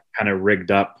have that kind of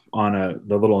rigged up on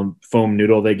the little foam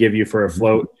noodle they give you for a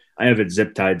float. I have it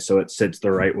zip tied so it sits the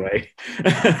right way.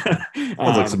 Sounds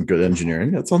like some good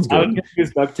engineering. That sounds I was good. going to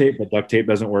use duct tape, but duct tape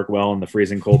doesn't work well in the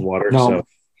freezing cold water. No. So,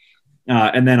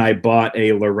 and then I bought a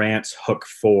Lowrance Hook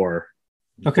 4.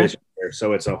 Okay.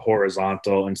 So it's a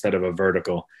horizontal instead of a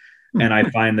vertical. And I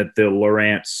find that the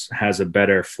Lowrance has a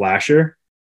better flasher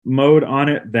mode on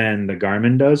it than the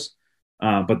Garmin does.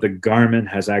 But the Garmin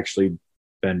has actually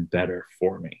been better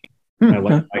for me. I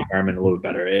like my Garmin a little bit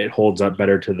better. It holds up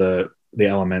better to the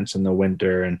elements in the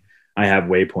winter, and I have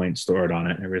waypoints stored on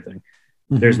it and everything.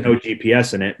 Mm-hmm. There's no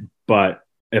GPS in it, but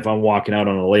if I'm walking out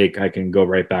on a lake, I can go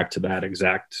right back to that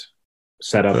exact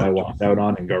setup I walked out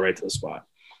on and go right to the spot.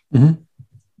 Mm-hmm.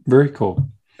 Very cool.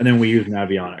 And then we use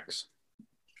Navionics.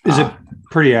 Is it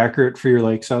pretty accurate for your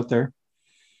lakes out there?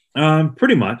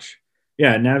 Pretty much.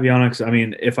 Yeah, Navionics. I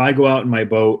mean, if I go out in my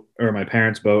boat or my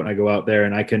parents' boat and I go out there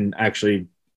and I can actually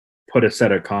put a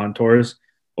set of contours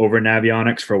over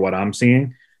Navionics for what I'm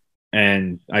seeing,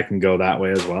 and I can go that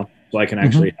way as well. So I can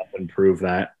actually help improve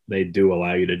that. They do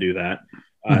allow you to do that.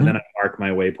 And then I mark my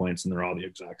waypoints, and they're all the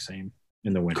exact same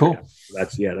in the winter. Cool.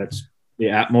 That's the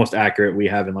most accurate we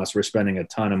have, unless we're spending a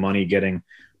ton of money getting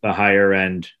the higher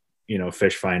end,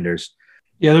 fish finders.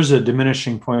 Yeah, there's a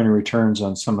diminishing point of returns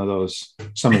on some of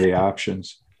the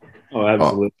options. Oh,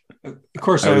 absolutely. Of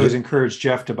course, I always encourage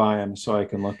Jeff to buy them so I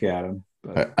can look at them.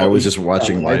 But I was just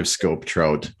watching live scope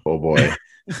trout. Oh boy.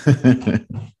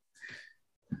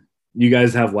 You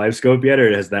guys have live scope yet,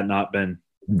 or has that not been?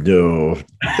 No,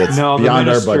 that's beyond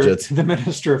our budget. The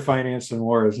Minister of Finance and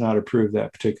War has not approved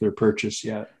that particular purchase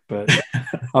yet, but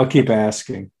I'll keep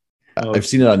asking. I've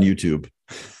seen it on YouTube.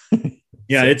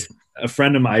 Yeah, it's a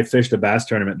friend of mine. I fished a bass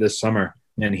tournament this summer,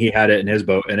 and he had it in his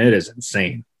boat, and it is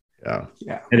insane.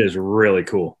 Yeah, it is really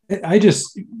cool. I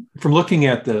just, from looking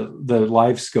at the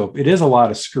live scope, it is a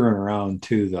lot of screwing around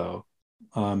too, though.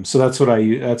 So that's what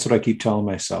I keep telling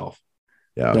myself.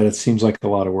 Yeah, that it seems like a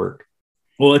lot of work.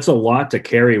 Well, it's a lot to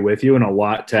carry with you and a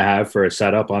lot to have for a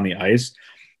setup on the ice.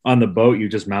 On the boat, you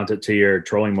just mount it to your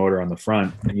trolling motor on the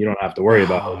front, and you don't have to worry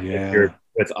about it. Yeah. If you're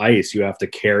with ice, you have to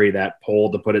carry that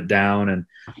pole to put it down, and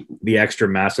the extra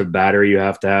massive battery you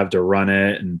have to run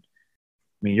it. And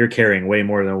I mean, you're carrying way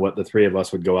more than what the three of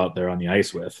us would go out there on the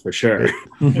ice with, for sure.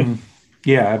 Mm-hmm.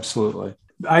 Yeah, absolutely.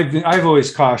 I've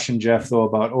always cautioned Jeff, though,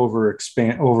 about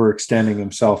overextending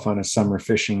himself on his summer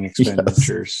fishing expenditures.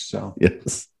 Yes. So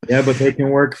yes, yeah, but they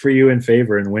can work for you in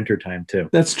favor in wintertime too.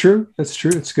 That's true. It's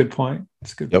a good point.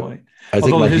 It's a good point. I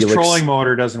think Although his Helix trolling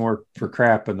motor doesn't work for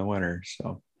crap in the winter.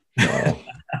 So, no.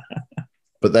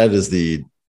 But that is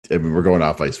we're going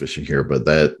off ice fishing here, but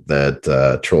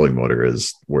that trolling motor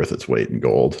is worth its weight in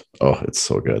gold. Oh, it's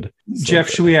so good. Jeff,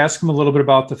 should we ask him a little bit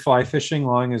about the fly fishing,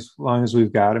 long as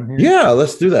we've got him here? Yeah,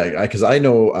 let's do that, because I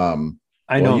know.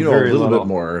 I know you know very a little little bit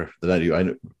more than I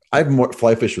do. I've more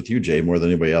fly fished with you, Jay, more than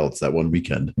anybody else that one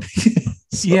weekend.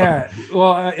 So. Yeah,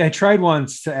 well, I tried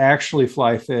once to actually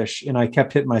fly fish, and I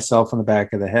kept hitting myself on the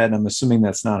back of the head. I'm assuming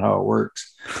that's not how it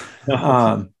works.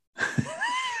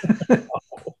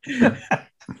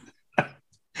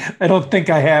 I don't think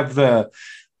I have the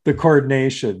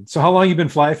coordination. So how long you been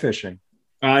fly fishing?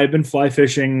 I've been fly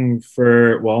fishing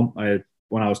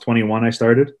when I was 21, I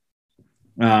started.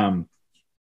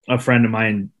 A friend of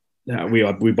mine,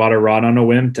 we bought a rod on a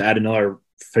whim to add another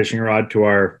fishing rod to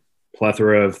our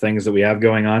plethora of things that we have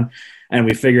going on. And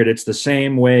we figured it's the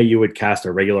same way you would cast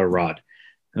a regular rod.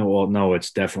 And, well, no,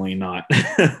 it's definitely not.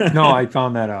 No, I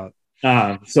found that out.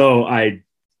 So I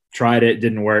tried it,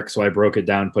 didn't work. So I broke it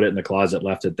down, put it in the closet,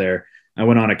 left it there. I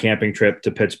went on a camping trip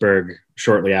to Pittsburgh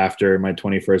shortly after my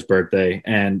 21st birthday.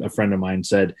 And a friend of mine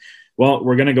said, well,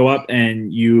 we're going to go up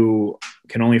and you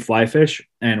can only fly fish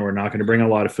and we're not going to bring a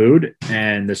lot of food.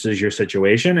 And this is your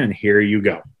situation. And here you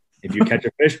go. If you catch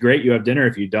a fish, great. You have dinner.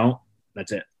 If you don't,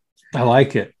 that's it. I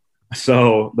like it.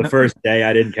 So the first day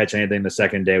I didn't catch anything. The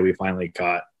second day we finally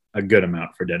caught a good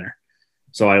amount for dinner.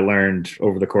 So I learned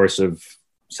over the course of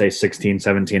say 16,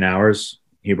 17 hours,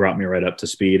 he brought me right up to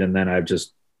speed. And then I've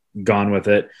just gone with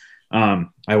it.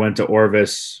 I went to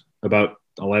Orvis about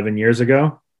 11 years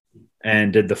ago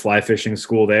and did the fly fishing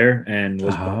school there and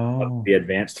was the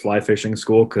advanced fly fishing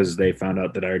school because they found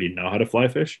out that I already know how to fly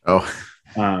fish.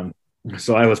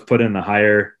 So I was put in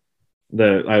I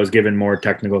was given more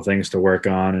technical things to work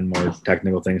on and more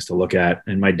technical things to look at.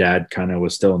 And my dad kind of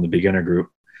was still in the beginner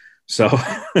group. So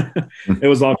it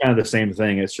was all kind of the same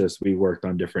thing. It's just we worked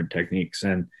on different techniques.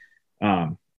 And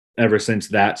ever since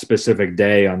that specific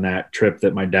day on that trip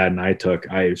that my dad and I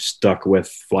took, I stuck with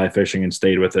fly fishing and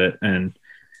stayed with it, and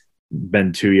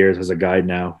been 2 years as a guide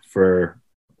now for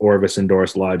Orvis and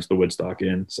Doris Lodge, the Woodstock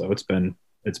Inn. So it's been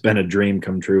a dream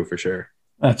come true for sure.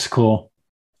 That's cool.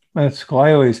 That's cool.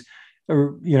 I always, I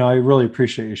really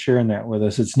appreciate you sharing that with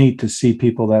us. It's neat to see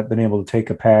people that have been able to take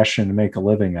a passion and make a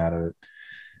living out of it.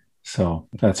 So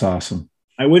that's awesome.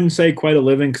 I wouldn't say quite a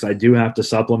living because I do have to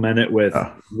supplement it with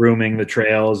rooming the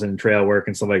trails and trail work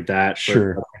and stuff like that.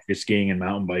 Sure. For skiing and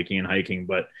mountain biking and hiking.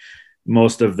 But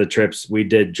most of the trips I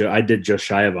did just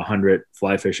shy of 100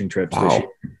 fly fishing trips this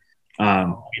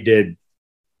year. We did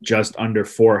just under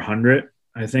 400.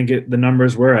 I think the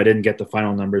numbers were. I didn't get the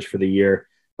final numbers for the year,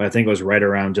 but I think it was right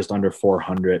around just under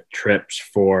 400 trips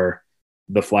for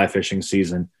the fly fishing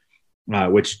season,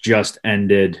 which just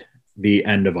ended the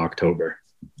end of October.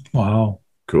 Wow.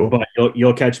 Cool. But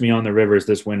you'll catch me on the rivers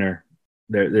this winter.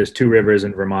 There's 2 rivers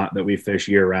in Vermont that we fish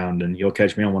year round, and you'll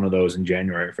catch me on one of those in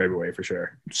January or February for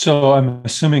sure. So I'm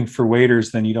assuming for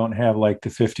waders, then you don't have like the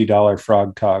 $50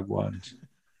 frog tog ones.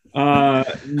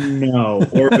 No,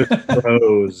 Orvis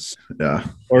Pros. Yeah.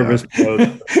 Orvis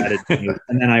Pros.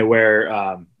 And then I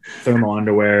wear thermal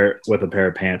underwear with a pair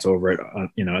of pants over it,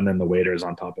 and then the waders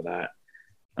on top of that,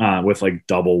 with like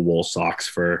double wool socks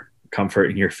for comfort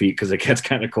in your feet because it gets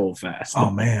kind of cold fast.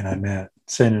 Oh man, I met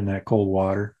sitting in that cold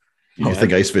water. I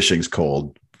think ice fishing's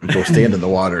cold. Go stand in the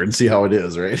water and see how it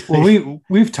is, right? Well,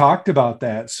 we've talked about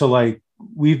that. So like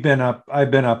I've been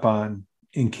up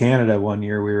in Canada one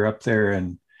year. We were up there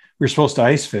and we were supposed to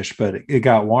ice fish, but it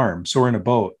got warm. So we're in a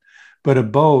boat. But a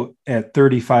boat at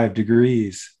 35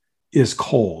 degrees is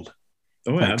cold.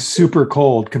 Oh, yeah. Like super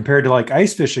cold compared to like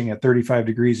ice fishing at 35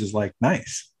 degrees is like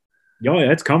nice. Oh,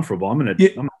 yeah, it's comfortable. I'm in a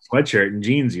sweatshirt and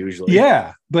jeans usually.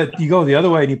 Yeah, but you go the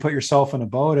other way and you put yourself in a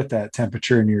boat at that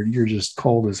temperature and you're just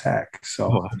cold as heck.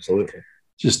 So absolutely.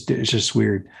 It's just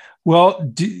weird. Well,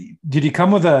 did you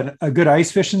come with a good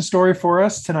ice fishing story for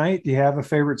us tonight? Do you have a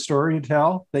favorite story to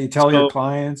tell that you tell your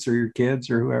clients or your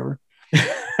kids or whoever?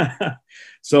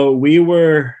 So we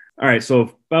were, all right.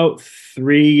 So about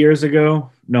 3 years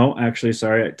ago, no, actually,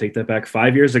 sorry, I take that back.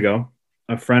 5 years ago,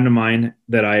 a friend of mine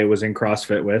that I was in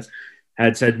CrossFit with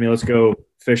had said to me, let's go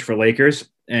fish for Lakers.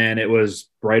 And it was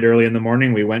bright early in the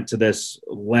morning. We went to this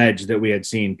ledge that we had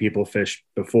seen people fish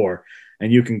before.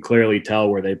 And you can clearly tell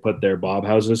where they put their bob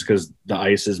houses because the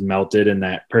ice is melted in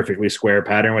that perfectly square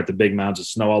pattern with the big mounds of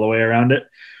snow all the way around it.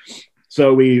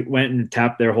 So we went and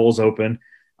tapped their holes open.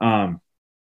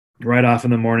 Right off in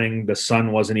the morning, the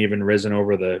sun wasn't even risen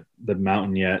over the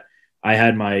mountain yet. I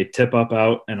had my tip up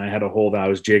out and I had a hole that I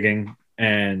was jigging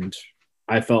and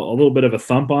I felt a little bit of a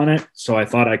thump on it. So I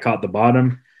thought I caught the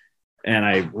bottom and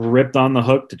I ripped on the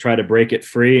hook to try to break it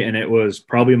free. And it was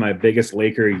probably my biggest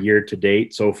Laker year to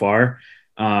date so far,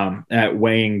 at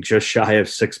weighing just shy of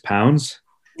 6 pounds.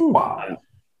 Wow.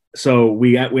 So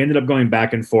we ended up going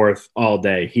back and forth all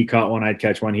day. He caught one, I'd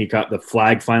catch one. He caught the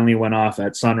flag finally went off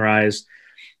at sunrise.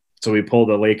 So we pulled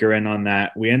a Laker in on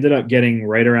that. We ended up getting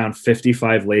right around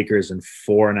 55 Lakers in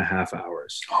 4.5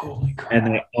 hours. Holy crap. And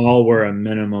they all were a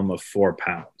minimum of 4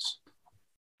 pounds.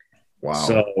 Wow.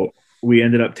 So we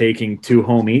ended up taking 2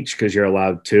 home each because you're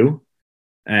allowed 2.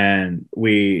 And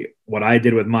what I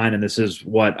did with mine, and this is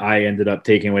what I ended up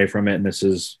taking away from it, and this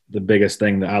is the biggest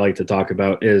thing that I like to talk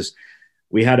about, is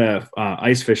we had a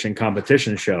ice fishing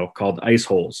competition show called Ice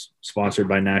Holes, sponsored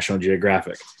by National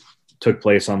Geographic. Took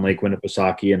place on Lake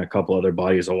Winnipesaukee and a couple other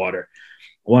bodies of water.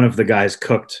 One of the guys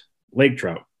cooked lake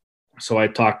trout. So I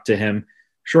talked to him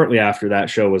shortly after that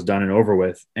show was done and over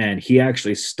with, and he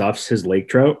actually stuffs his lake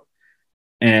trout.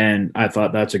 And I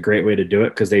thought that's a great way to do it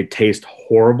because they taste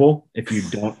horrible if you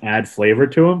don't add flavor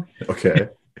to them. Okay.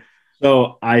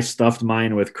 So I stuffed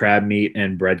mine with crab meat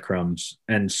and breadcrumbs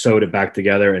and sewed it back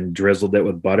together and drizzled it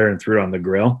with butter and threw it on the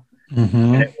grill. Mm-hmm.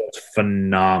 And it was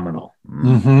phenomenal.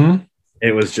 Mm-hmm.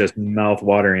 It was just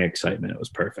mouth-watering excitement. It was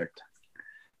perfect.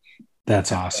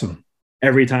 That's awesome.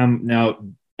 Every time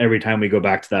we go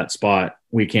back to that spot,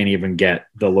 we can't even get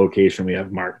the location we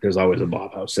have marked. There's always a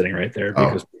Bob House sitting right there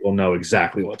because people know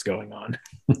exactly what's going on.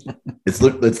 It's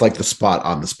like the spot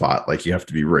on the spot. Like you have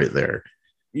to be right there.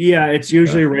 Yeah, it's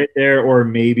usually right there or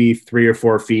maybe 3 or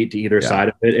 4 feet to either side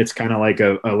of it. It's kind of like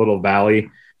a little valley.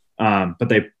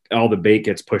 But all the bait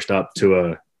gets pushed up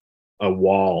to a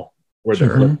wall where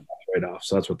they're right off.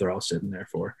 So that's what they're all sitting there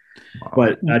for. Wow.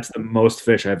 But that's the most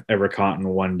fish I've ever caught in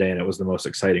one day, and it was the most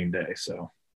exciting day.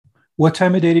 So what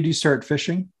time of day did you start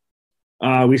fishing?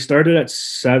 We started at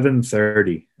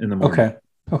 7:30 in the morning.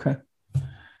 Okay.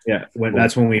 Yeah,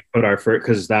 that's when we put our first,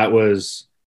 because that was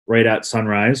right at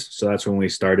sunrise. So that's when we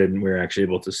started and we were actually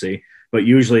able to see. But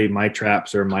usually my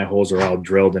traps or my holes are all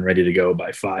drilled and ready to go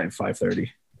by 5:30.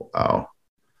 Wow.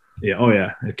 Yeah. Oh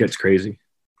yeah. It gets crazy.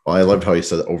 Well, I loved how he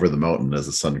said over the mountain as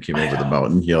the sun came over the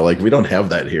mountain. You know, like we don't have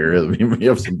that here. I mean, we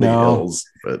have some big hills,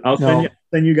 but I'll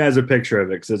send you guys a picture of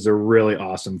it because it's a really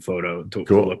awesome photo to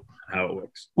look at how it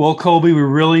looks. Well, Colby, we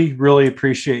really, really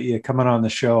appreciate you coming on the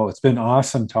show. It's been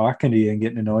awesome talking to you and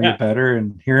getting to know you better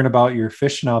and hearing about your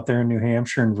fishing out there in New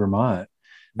Hampshire and Vermont.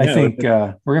 I think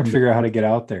we're going to figure out how to get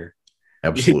out there.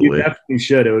 Absolutely. You definitely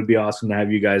should. It would be awesome to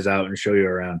have you guys out and show you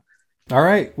around. All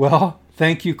right. Well,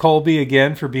 thank you, Colby,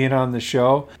 again for being on the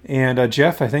show. And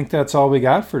Jeff, I think that's all we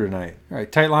got for tonight. All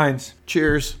right. Tight lines.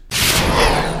 Cheers.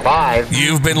 5.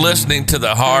 You've been listening to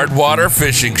the Hard Water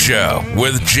Fishing Show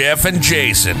with Jeff and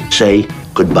Jason. Say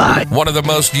goodbye. One of the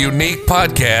most unique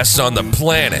podcasts on the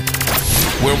planet,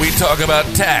 where we talk about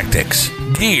tactics,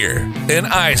 gear, and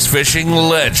ice fishing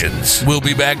legends. We'll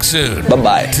be back soon.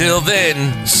 Bye-bye. Till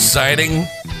then, signing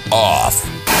off.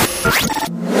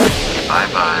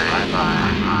 Bye-bye.